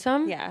to read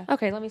some? Yeah.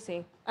 Okay, let me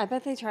see. I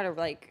bet they try to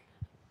like.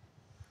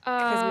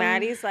 Because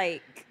Maddie's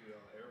like.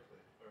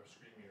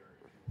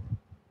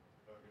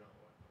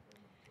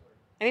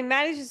 I mean,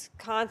 Maddie's just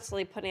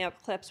constantly putting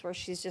up clips where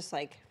she's just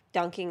like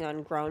dunking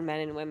on grown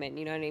men and women.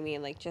 You know what I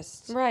mean? Like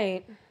just.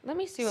 Right. Let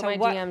me see what So my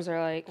what- DMs are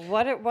like.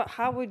 What?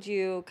 How would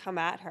you come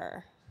at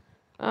her?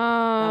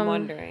 I'm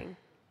wondering.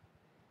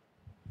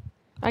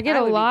 I get That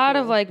a would be lot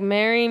of cool. like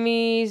marry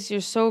me's.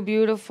 You're so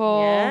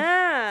beautiful.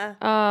 Yeah.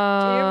 Do you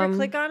Um, ever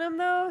click on him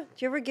though?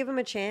 Do you ever give him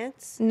a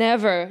chance?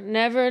 Never. Give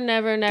one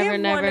of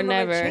 'em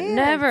a chance.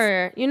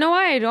 Never. You know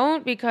why I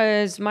don't?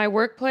 Because my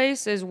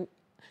workplace is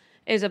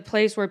a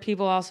place where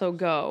people also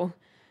go,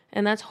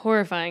 and that's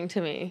horrifying to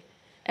me.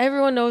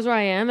 Everyone knows where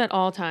I am at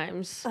all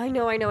times. I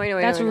know.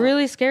 That's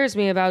really scares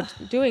me about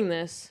doing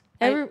this.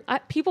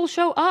 People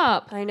show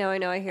up, I know.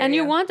 I hear and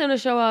you. you want them to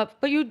show up,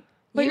 but you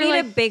You you're need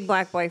like a big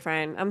black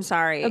boyfriend. I'm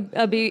sorry.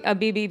 a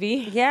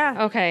BBB.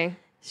 Yeah. Okay.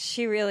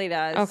 She really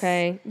does.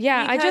 Okay.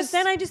 Yeah. Because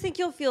then I just think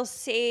you'll feel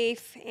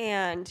safe,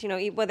 and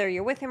whether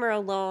you're with him or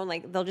alone,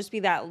 like there'll just be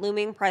that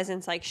looming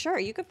presence. Like, sure,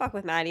 you could fuck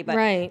with Maddie, but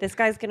Right. this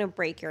guy's gonna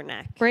break your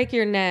neck. break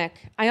your neck.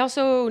 I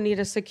also need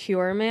a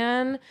secure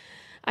man.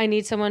 I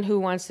need someone who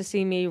wants to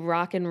see me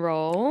rock and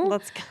roll.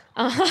 Let's go.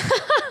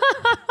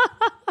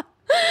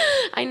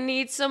 I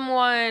need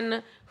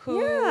someone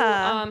who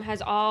Yeah.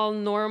 has all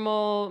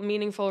normal,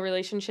 meaningful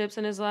relationships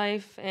in his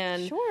life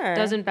and Sure.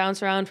 doesn't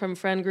bounce around from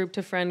friend group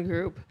to friend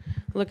group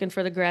looking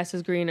for the grass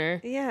is greener.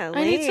 Yeah,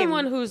 I need lame.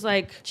 someone who's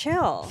like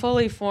Chill.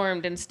 fully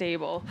formed and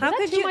stable. How is that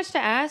could too you- much to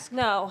ask?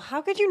 No,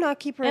 how could you not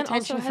keep her And also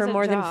attention has for a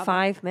more than job.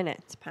 5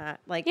 minutes, Pat?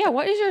 Like, Yeah,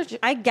 what is your...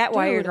 I get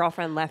why your Dude,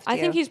 girlfriend left you. I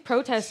think he's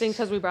protesting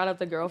because we brought up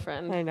the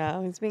girlfriend. I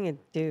know, he's being a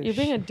douche. You're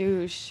being a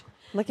douche.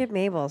 Look at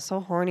Mabel, so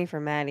horny for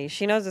Maddie.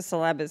 She knows a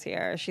celeb is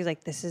here. She's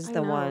like, this is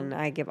the know. one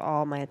I give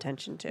all my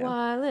attention to.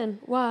 Wildin'.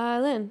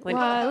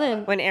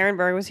 When Aaron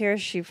Burr was here,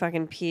 she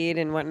fucking peed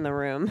and went in the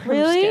room. I'm just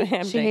Really? kidding.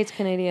 I'm She J- hates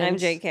Canadians. I'm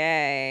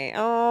JK.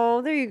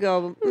 Oh, there you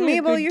go. You're a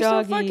Mabel, good you're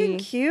doggy. so fucking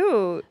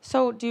cute.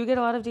 So, do you get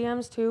a lot of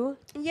DMs too?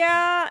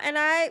 Yeah,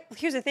 and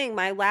here's the thing.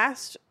 My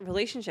last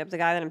relationship, the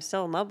guy that I'm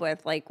still in love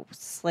with, like,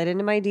 slid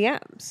into my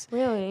DMs.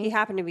 Really? He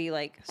happened to be,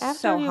 like, After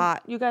so you,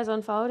 hot. You guys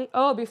unfollowed?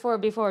 Before.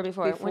 When you Before,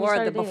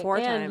 started the dating. before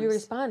And you times.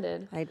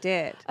 responded. I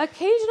did.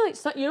 Occasionally,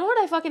 you know what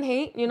I fucking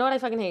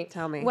hate?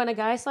 Tell me. When a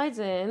guy slides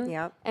in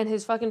Yep. and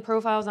his fucking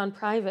profile's on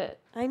private.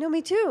 I know,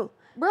 me too.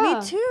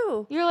 Bruh. Me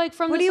too. You're like,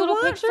 from What this do you little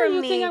want picture, from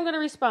you me? think I'm going to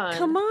respond.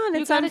 Come on,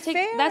 you it's gotta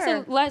unfair.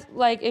 That's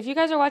like, if you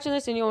guys are watching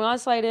this and you want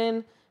to slide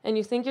in and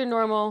you think you're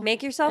normal.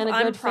 Make yourself and a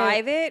good fit-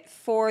 unprivate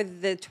for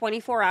the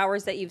 24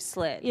 hours that you've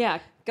slid. Yeah.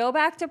 Go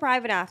back to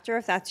private after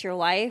if that's your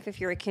life. If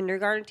you're a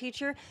kindergarten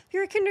teacher. If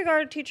you're a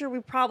kindergarten teacher, we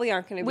probably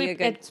aren't going to be a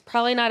good... It's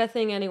probably not a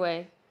thing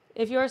anyway.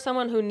 If you're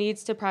someone who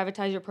needs to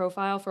privatize your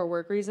profile for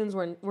work reasons,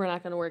 we're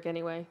not going to work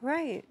anyway.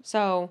 Right.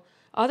 So,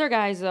 other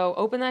guys, though,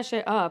 open that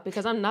shit up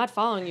because I'm not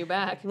following you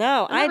back.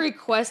 No, I'm not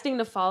requesting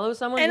to follow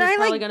someone And who's I,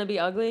 probably like- going to be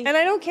ugly. And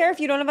I don't care if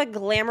you don't have a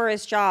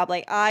glamorous job.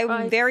 Like, I'm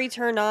Right. very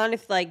turned on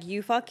if, like,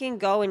 you fucking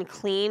go and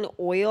clean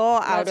oil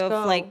out Let's of,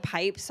 go. like,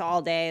 pipes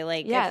all day.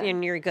 Like, yeah,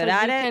 and you're good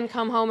 'cause at you it. can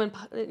come home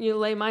and you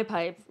lay my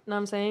pipe. Know what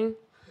I'm saying?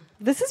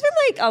 This has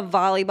been, like, a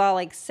volleyball,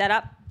 like,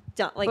 setup,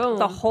 done, like, Boom.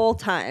 the whole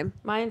time.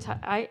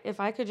 If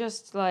I could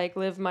just like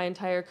live my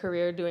entire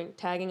career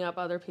tagging up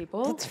other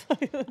people,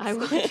 I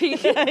would be.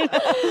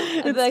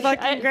 It's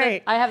fucking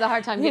great. I have the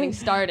hard time getting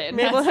started.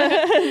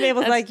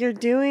 Mabel's like, you're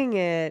doing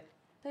it.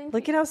 Thank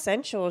Look you. at how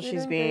sensual You're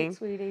she's doing being. great,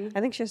 sweetie. I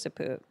think she has to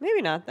poop.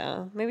 Maybe not,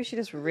 though. Maybe she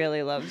just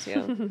really loves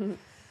you.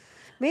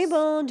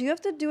 Mabel, do you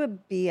have to do a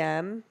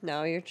BM?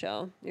 No, you're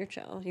chill. You're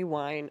chill. You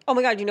whine. Oh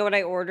my God, you know what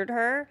I ordered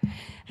her?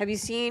 Have you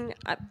seen?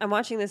 I'm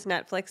watching this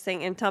Netflix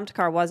thing, and Tom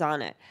Takar was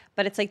on it.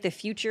 But it's like the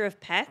future of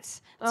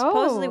pets.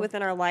 Supposedly Oh.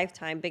 within our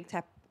lifetime, big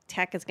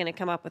tech is going to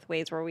come up with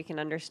ways where we can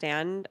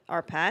understand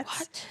our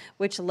pets,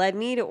 which led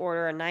me to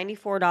order a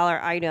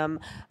 $94 item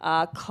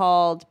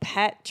called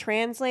Pet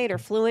Translate or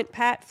Fluent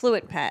Pet.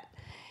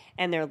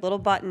 And they're little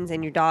buttons,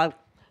 and your dog.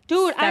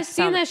 Dude, I've steps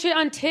seen on- that shit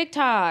on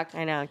TikTok.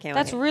 I know. I can't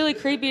That's wait. really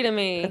creepy to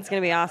me. It's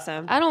going to be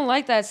awesome. I don't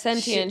like that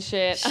sentient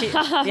shit.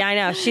 Yeah, I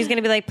know. She's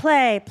gonna be like,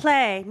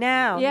 play,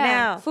 now, Yeah,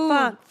 now, food,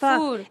 fuck,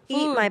 food, eat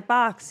food. my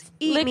box,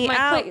 eat Lick me my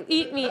out, plate,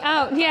 eat me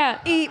out. Yeah.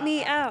 eat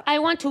me out. I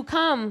want to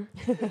come.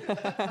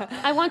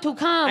 I want to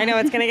come. I know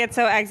it's gonna get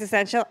so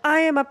existential. I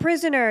am a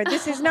prisoner.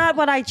 This is not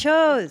what I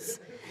chose.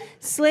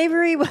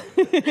 Slavery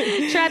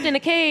Trapped in a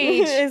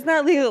cage. is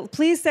not legal.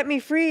 Please set me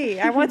free.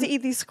 I want to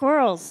eat these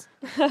squirrels.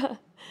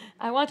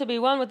 I want to be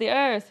one with the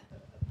earth.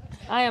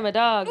 I am a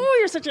dog. Oh,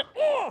 you're such a.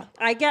 Oh.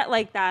 I get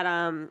like that.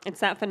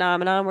 It's that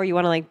phenomenon where you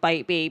want to like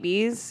bite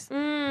babies.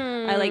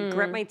 I like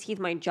grip my teeth.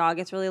 My jaw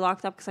gets really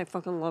locked up because I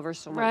fucking love her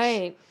so much.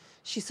 Right.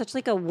 She's such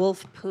like a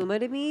wolf puma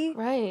to me,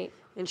 Right.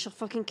 and she'll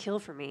fucking kill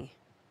for me.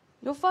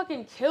 You'll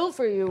fucking kill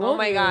for you. Oh won't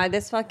my you? God,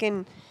 this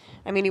fucking.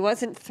 I mean, he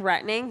wasn't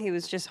threatening. He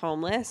was just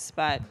homeless,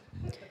 but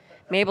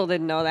Mabel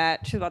didn't know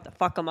that. She was about to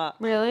fuck him up.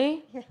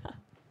 Really? Yeah.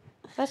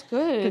 That's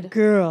good.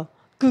 Girl.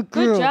 Good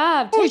Good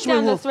job. Take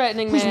down the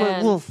threatening Who's man.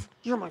 my wolf?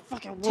 You're my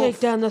fucking wolf. Take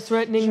down the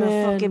threatening You're a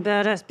man. fucking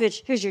badass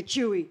bitch. Here's your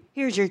Chewy.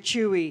 Here's your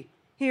Chewy.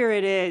 Here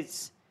it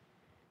is.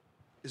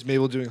 Is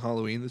Mabel doing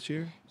Halloween this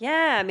year?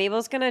 Yeah,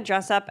 Mabel's gonna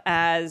dress up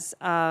as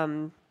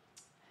either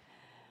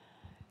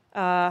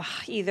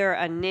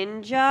a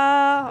ninja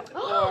A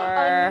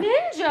or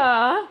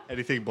ninja?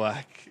 Anything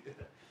black?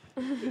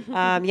 or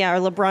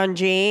LeBron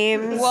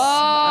James.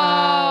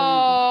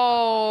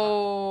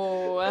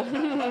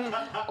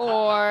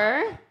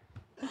 Whoa.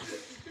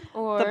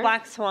 or The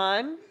Black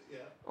Swan.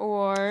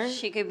 or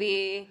She could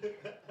be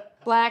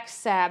Black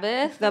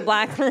Sabbath. the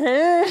Black.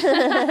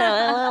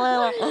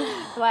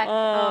 Black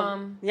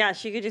Yeah,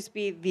 she could just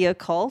be the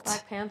occult.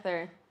 Black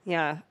Panther.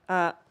 Yeah.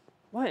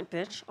 What,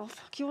 bitch? I'll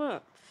fuck you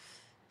up.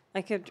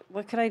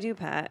 What could I do,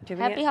 Pat? Do you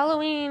have Happy any-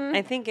 Halloween.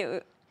 I think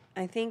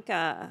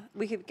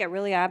we could get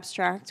really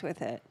abstract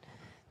with it.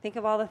 Think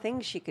of all the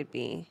things she could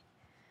be.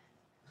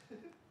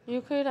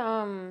 You could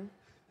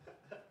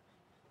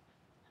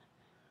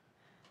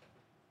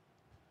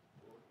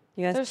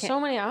You guys there's can't, so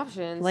many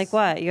options. like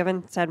what? You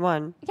haven't said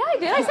one. Yeah, I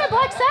did. I said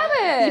Black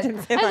Sabbath.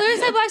 didn't say I literally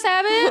said Black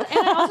Sabbath,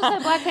 and I also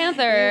said Black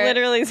Panther.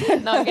 Literally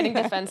said. No, I'm getting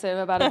defensive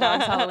about a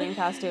dog's Halloween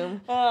costume.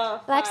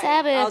 Black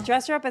Sabbath. I'll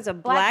dress her up as a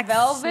black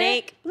Velvet?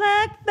 snake.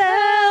 Black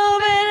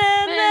velvet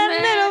and that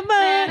little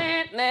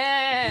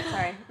bird.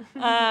 Sorry.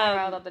 I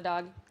riled up the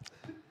dog.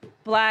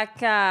 Black.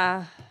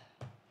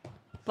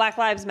 Black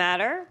Lives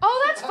Matter.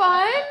 Oh, that's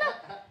fun.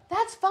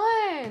 That's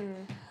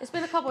fun. It's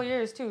been a couple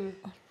years too.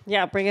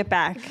 Yeah, bring it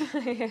back.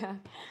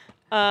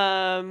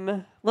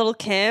 Yeah. Little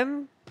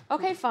Kim.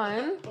 Okay,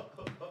 fun.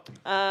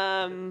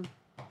 I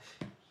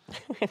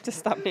have to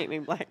stop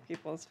naming black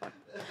people. It's fun.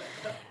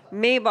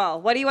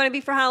 Mabel, what do you want to be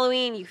for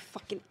Halloween, you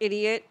fucking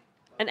idiot?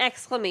 An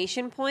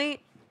exclamation point?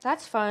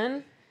 That's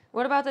fun.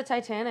 What about the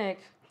Titanic?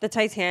 The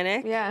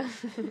Titanic? Yeah.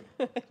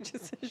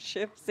 Just a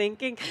ship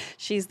sinking.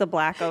 She's the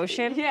Black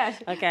Ocean? Yeah.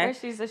 Okay. Or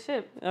she's a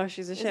ship. Oh,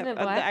 she's a ship. it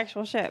The black?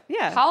 actual ship.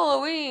 Yeah.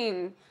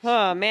 Halloween.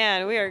 Oh,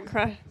 man. We are...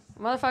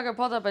 Motherfucker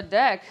pulled up a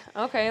deck.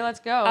 Okay, let's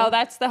go. Oh,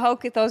 that's the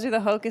hocus... Those are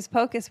the Hocus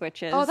Pocus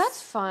witches. Oh, that's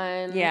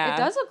fun. Yeah. It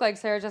does look like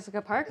Sarah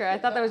Jessica Parker. I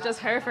thought that was just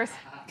her for...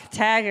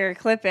 Tag her.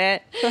 Clip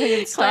it.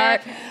 Fucking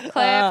start.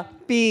 Clip.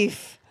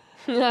 Beef.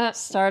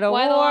 Start a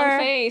Why the war. long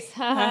face?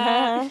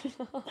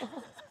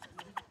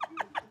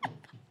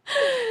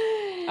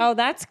 Oh,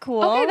 that's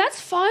cool. Okay, that's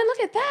fun. Look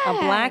at that.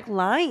 A black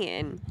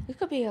lion. You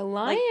could be a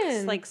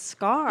lion. Like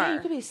Scar. Yeah, you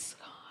could be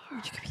Scar.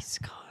 You could be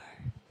Scar.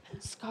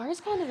 Scar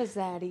is kind of a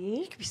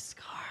zaddy. You could be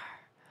Scar.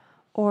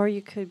 Or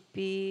you could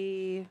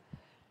be...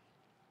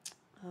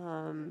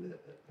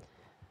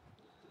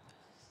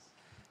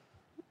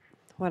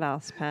 What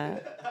else,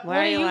 Pat? Why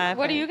are you laughing?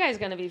 What are you guys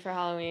gonna be for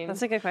Halloween?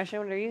 That's a good question.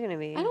 What are you going to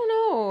be? I don't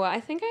know. I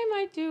think I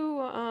might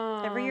do.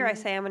 Every year I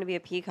say I'm going to be a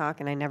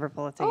peacock and I never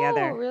pull it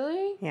together. Oh,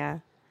 really? Yeah.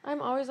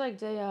 I'm always like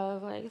day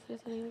of. Like, if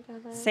there's anything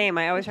like that. Same.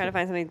 I always try to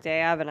find something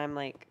day of and I'm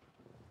like,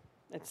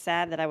 it's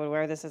sad that I would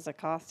wear this as a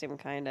costume,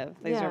 kind of.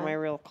 These Yeah. are my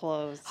real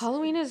clothes.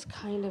 Halloween is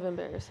kind of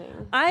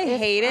embarrassing. I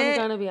hate it.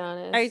 I'm gonna be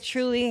honest. I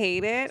truly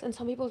hate it. And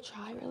some people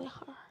try really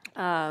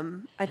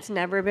hard. It's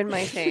never been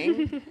my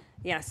thing.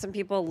 Yeah, some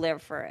people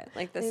live for it.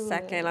 Like the They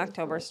second live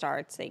October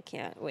starts, they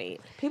can't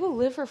wait. People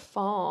live for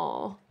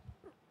fall.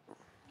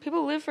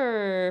 People live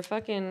for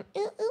fucking.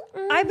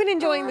 I've been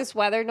enjoying this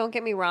weather, don't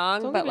get me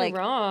wrong, Don't but get me like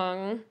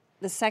wrong.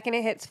 the second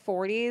it hits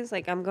 40s,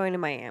 like I'm going to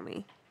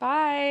Miami.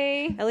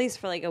 Bye. At least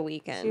for like a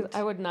weekend.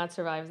 I would not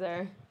survive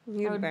there.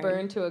 You'd I would burn.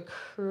 burn to a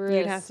crisp.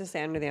 You'd have to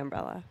stay under the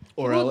umbrella.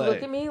 Or People LA. would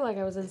look at me like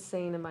I was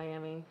insane in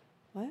Miami.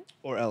 What?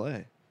 Or LA.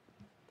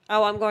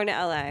 Oh, I'm going to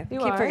LA. You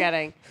Keep are?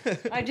 forgetting.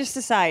 I just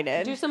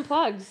decided. Do some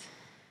plugs.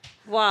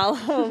 Well,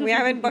 we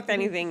haven't booked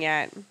anything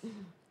yet.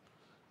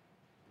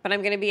 But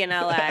I'm going to be in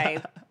LA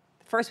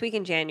first week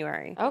in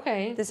January.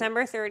 Okay.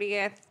 December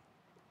 30th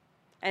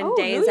and Oh,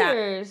 days New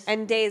Year's.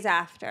 and days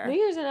after. New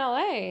Year's in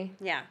LA.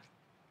 Yeah.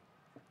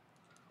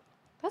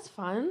 That's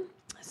fun.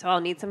 So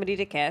I'll need somebody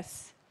to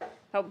kiss.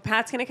 But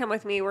Pat's going to come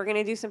with me. We're going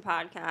to do some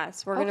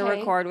podcasts. We're going to Okay.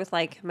 record with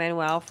like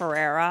Manuel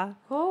Ferreira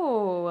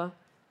Oh.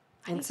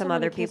 I and need some someone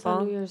other to kiss on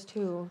people. New Year's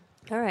too.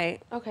 All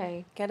right.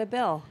 Okay. Get a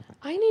bill.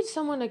 I need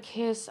someone to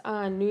kiss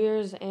on New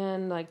Year's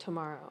and like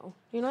tomorrow.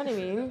 You know what I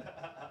mean?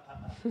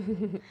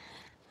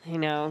 I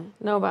know.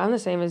 No, but I'm the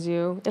same as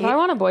you. If I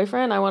want a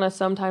boyfriend, I want to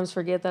sometimes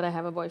forget that I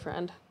have a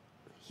boyfriend.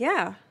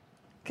 Yeah.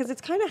 Because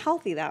it's kind of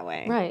healthy that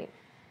way. Right.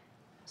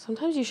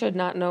 Sometimes you should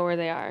not know where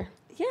they are.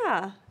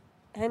 Yeah.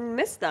 And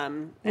miss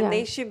them. And Yeah.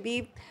 they should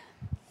be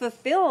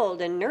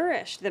fulfilled and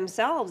nourished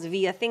themselves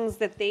via things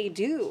that they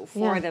do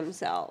for Yeah.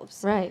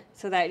 themselves. Right.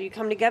 So that you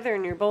come together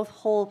and you're both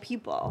whole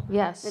people.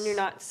 Yes. And you're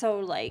not so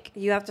like,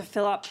 you have to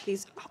fill up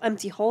these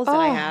empty holes that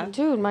I have.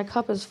 Dude, my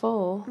cup is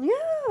full.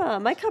 Yeah.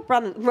 My cup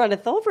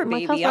runneth over, My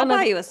baby. cup I'll buy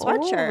runneth you a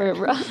sweatshirt.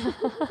 over.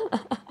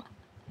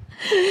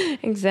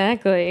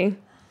 Exactly.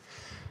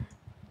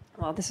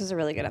 Well, this was a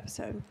really good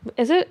episode.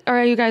 Is it? Or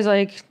are you guys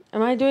like,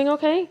 am I doing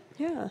okay?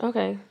 Yeah.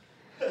 Okay.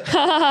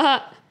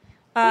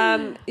 Are,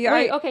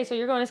 Okay, so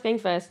you're going to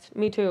Skankfest.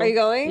 Me too. Are you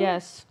going?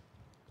 Yes.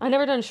 I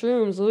never done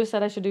shrooms. Lewis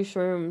said I should do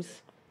shrooms.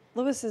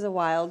 Lewis is a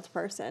wild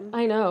person.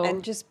 I know.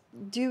 And just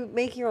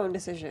make your own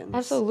decisions.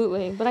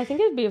 Absolutely. But I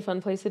think it'd be a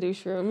fun place to do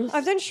shrooms.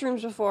 I've done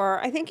shrooms before.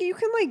 I think you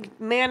can like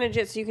manage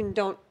it so you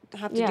don't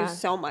have to Yeah. do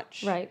so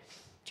much. Right.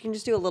 You can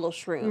just do a little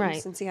shrooms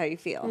Right. and see how you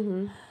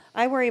feel.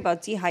 I worry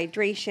about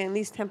dehydration.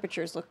 These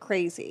temperatures look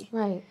crazy.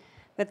 Right.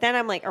 But then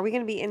I'm like, are we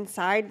going to be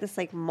inside this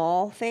like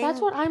mall thing? That's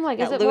what I'm like.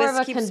 Is that it more Lewis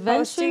of a keeps convention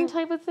posting?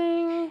 type of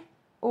thing?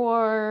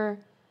 Or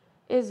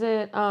is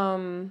it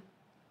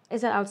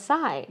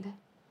outside?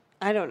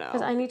 I don't know.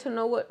 Because I need to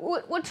know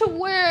what to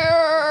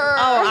wear.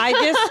 Oh,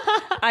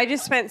 I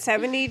just spent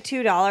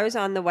 $72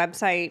 on the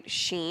website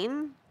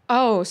Shein.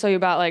 Oh, so you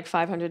bought like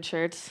 500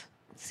 shirts.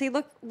 See,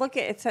 look at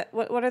it's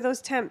what are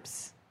those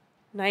temps?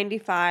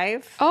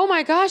 95 Oh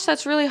my gosh,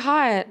 that's really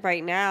hot.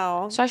 right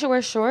now. So I should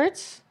wear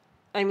shorts?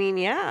 I mean,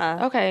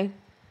 yeah. Okay.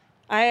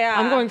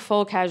 I'm going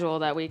full casual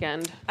that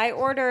weekend. I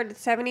ordered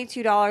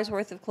 $72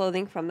 worth of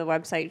clothing from the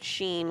website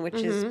Shein, which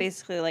is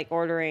basically like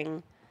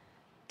ordering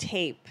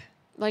tape.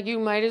 Like, you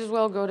might as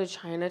well go to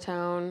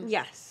Chinatown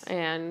Yes.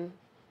 and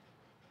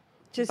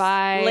Just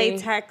buy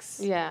latex.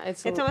 Yeah,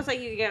 It's almost like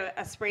you get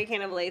a spray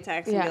can of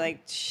latex and Yeah. be like,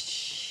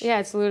 shh. yeah,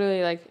 it's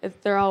literally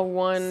like they're all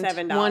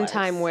 $7.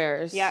 one-time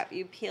wears. Yeah,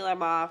 you peel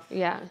them off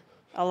Yeah.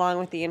 along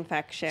with the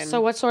infection.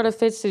 So what sort of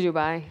fits did you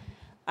buy?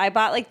 I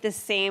bought like the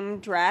same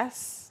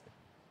dress.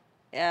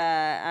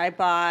 I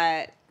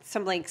bought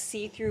some like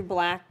see-through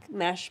black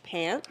mesh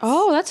pants.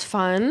 Oh, that's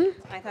fun.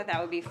 I thought that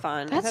would be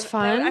fun. That's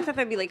fun. I thought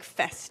that'd be like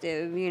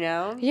festive, you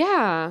know?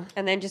 Yeah.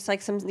 And then just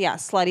like some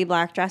slutty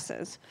black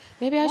dresses.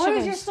 Maybe I Why should.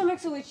 is your stomach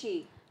so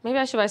itchy? Maybe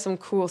I should buy some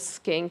cool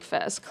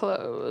Skankfest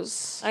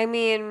clothes. I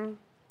mean,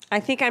 I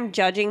think I'm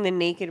judging the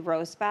naked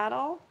roast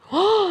battle.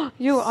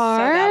 You So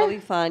that'll are? be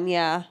fun,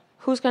 yeah.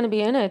 Who's going to be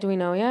in it? Do we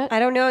know yet? I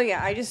don't know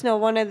yet. I just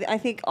know I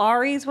think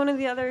Ari's one of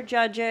the other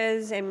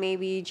judges and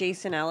maybe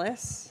Jason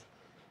Ellis.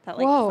 That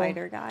like Whoa.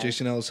 fighter guy.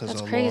 Jason Ellis has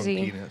That's a crazy.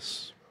 long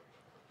penis.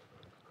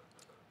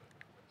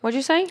 What'd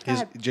you say?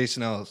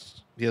 Jason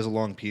Ellis, he has a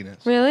long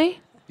penis. Really?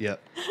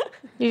 Yep.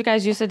 You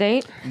guys used to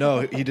date?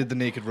 No, he did the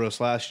naked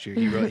roast last year.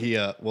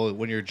 Well,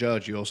 when you're a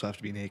judge, you also have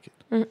to be naked.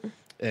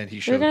 And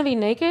he showed. You're going to be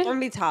naked? I'm gonna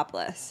be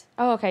topless.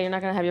 Oh, okay. You're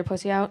not going to have your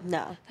pussy out?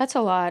 No. That's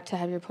a lot to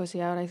have your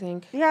pussy out, I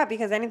think. Yeah,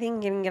 because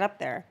anything can get up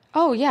there.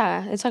 Oh,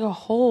 yeah. It's like a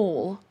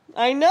hole.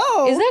 I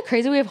know. Isn't that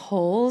crazy we have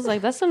holes?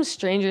 Like, that's some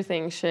Stranger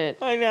Things shit.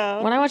 I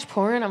know. When I watch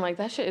porn, I'm like,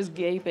 that shit is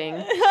gaping.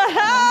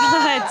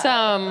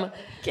 But,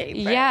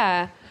 Gaping.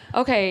 yeah.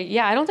 Okay,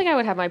 yeah, I don't think I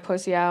would have my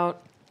pussy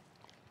out.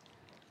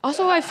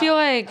 Also, I feel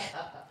like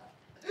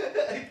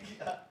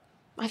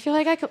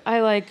I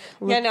like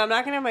Yeah, no, I'm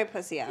not gonna have my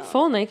pussy out.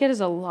 full naked is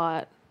a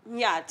lot.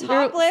 Yeah,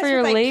 topless for your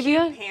with like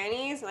labia? cute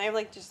panties, and I have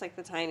like just like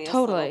the tiniest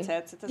Totally. little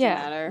tits. It doesn't Yeah,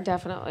 matter.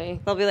 definitely.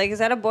 They'll be like, "Is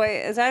that a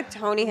boy? Is that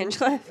Tony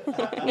Hinchcliffe?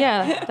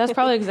 Yeah, that's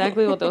probably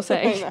exactly what they'll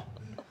say.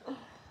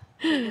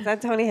 Is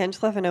that Tony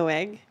Hinchcliffe in a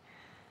wig?"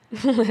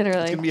 It's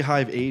Literally. gonna be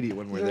Hive 80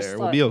 when we're You're a there. slut.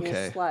 We'll be You're a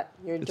okay. slut.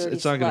 You're a dirty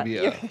It's not gonna slut. be.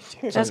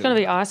 You're- That's gonna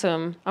be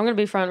awesome. I'm gonna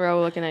be front row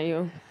looking at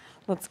you,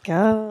 Let's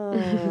go.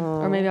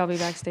 or maybe I'll be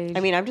backstage. I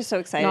mean, I'm just so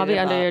excited. and I'll be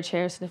under about your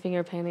chair sniffing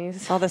your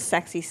panties. all the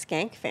sexy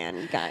skank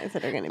fan guys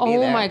that are going to be Oh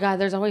there. my god,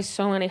 there's always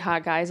so many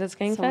hot guys at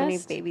Skankfest. So many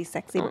baby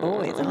sexy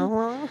boys.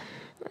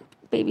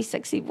 Baby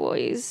sexy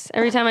boys.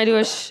 Every time I do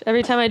it's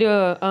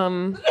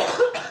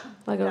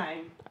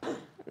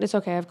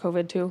okay, I have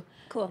COVID too.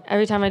 Cool.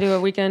 Every time I do a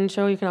weekend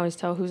show, you can always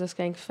tell who's a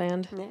Skank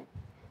fan. Yeah.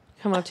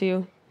 Come up to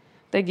you.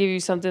 They give you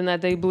something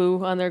that they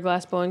blew on their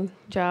glass blowing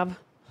job.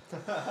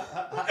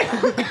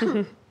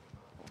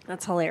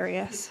 That's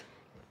hilarious.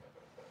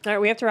 All right,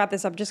 we have to wrap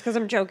this up just because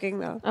I'm joking,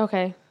 though.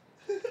 Okay.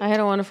 I had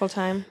a wonderful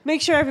time.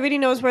 Make sure everybody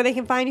knows where they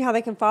can find you, how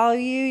they can follow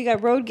you. You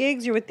got road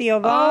gigs. You're with Theo Oh,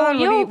 Vaughn.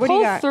 yo, what do you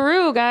pull got?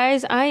 through,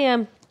 guys. I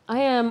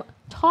am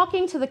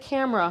talking to the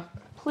camera.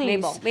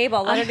 Please.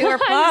 Mabel, let her do her I'm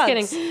plugs.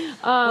 just kidding.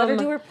 Let her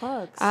do her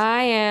plugs.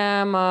 I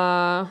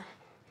am,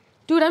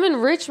 dude, I'm in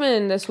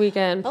Richmond this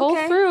weekend. Pull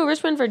Okay. through,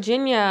 Richmond,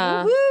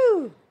 Virginia.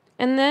 Woo!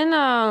 And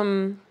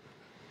then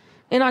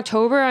in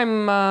October,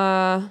 I'm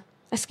at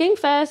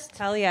Skankfest.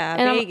 Hell yeah,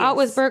 And Vegas. I'm out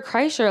with Bert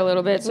Kreischer a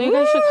little bit, so you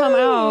guys should come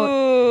out.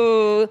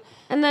 Ooh.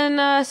 And then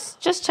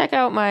just check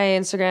out my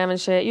Instagram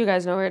and shit. You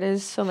guys know where it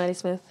is. So Maddy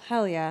Smith.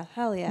 Hell yeah,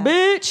 hell yeah.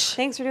 Bitch!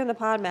 Thanks for doing the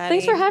pod, Maddie.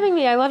 Thanks for having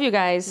me. I love you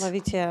guys. Love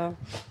you too.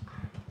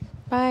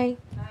 Bye.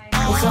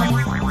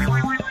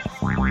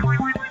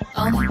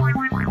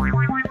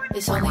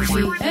 It's only she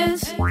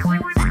is.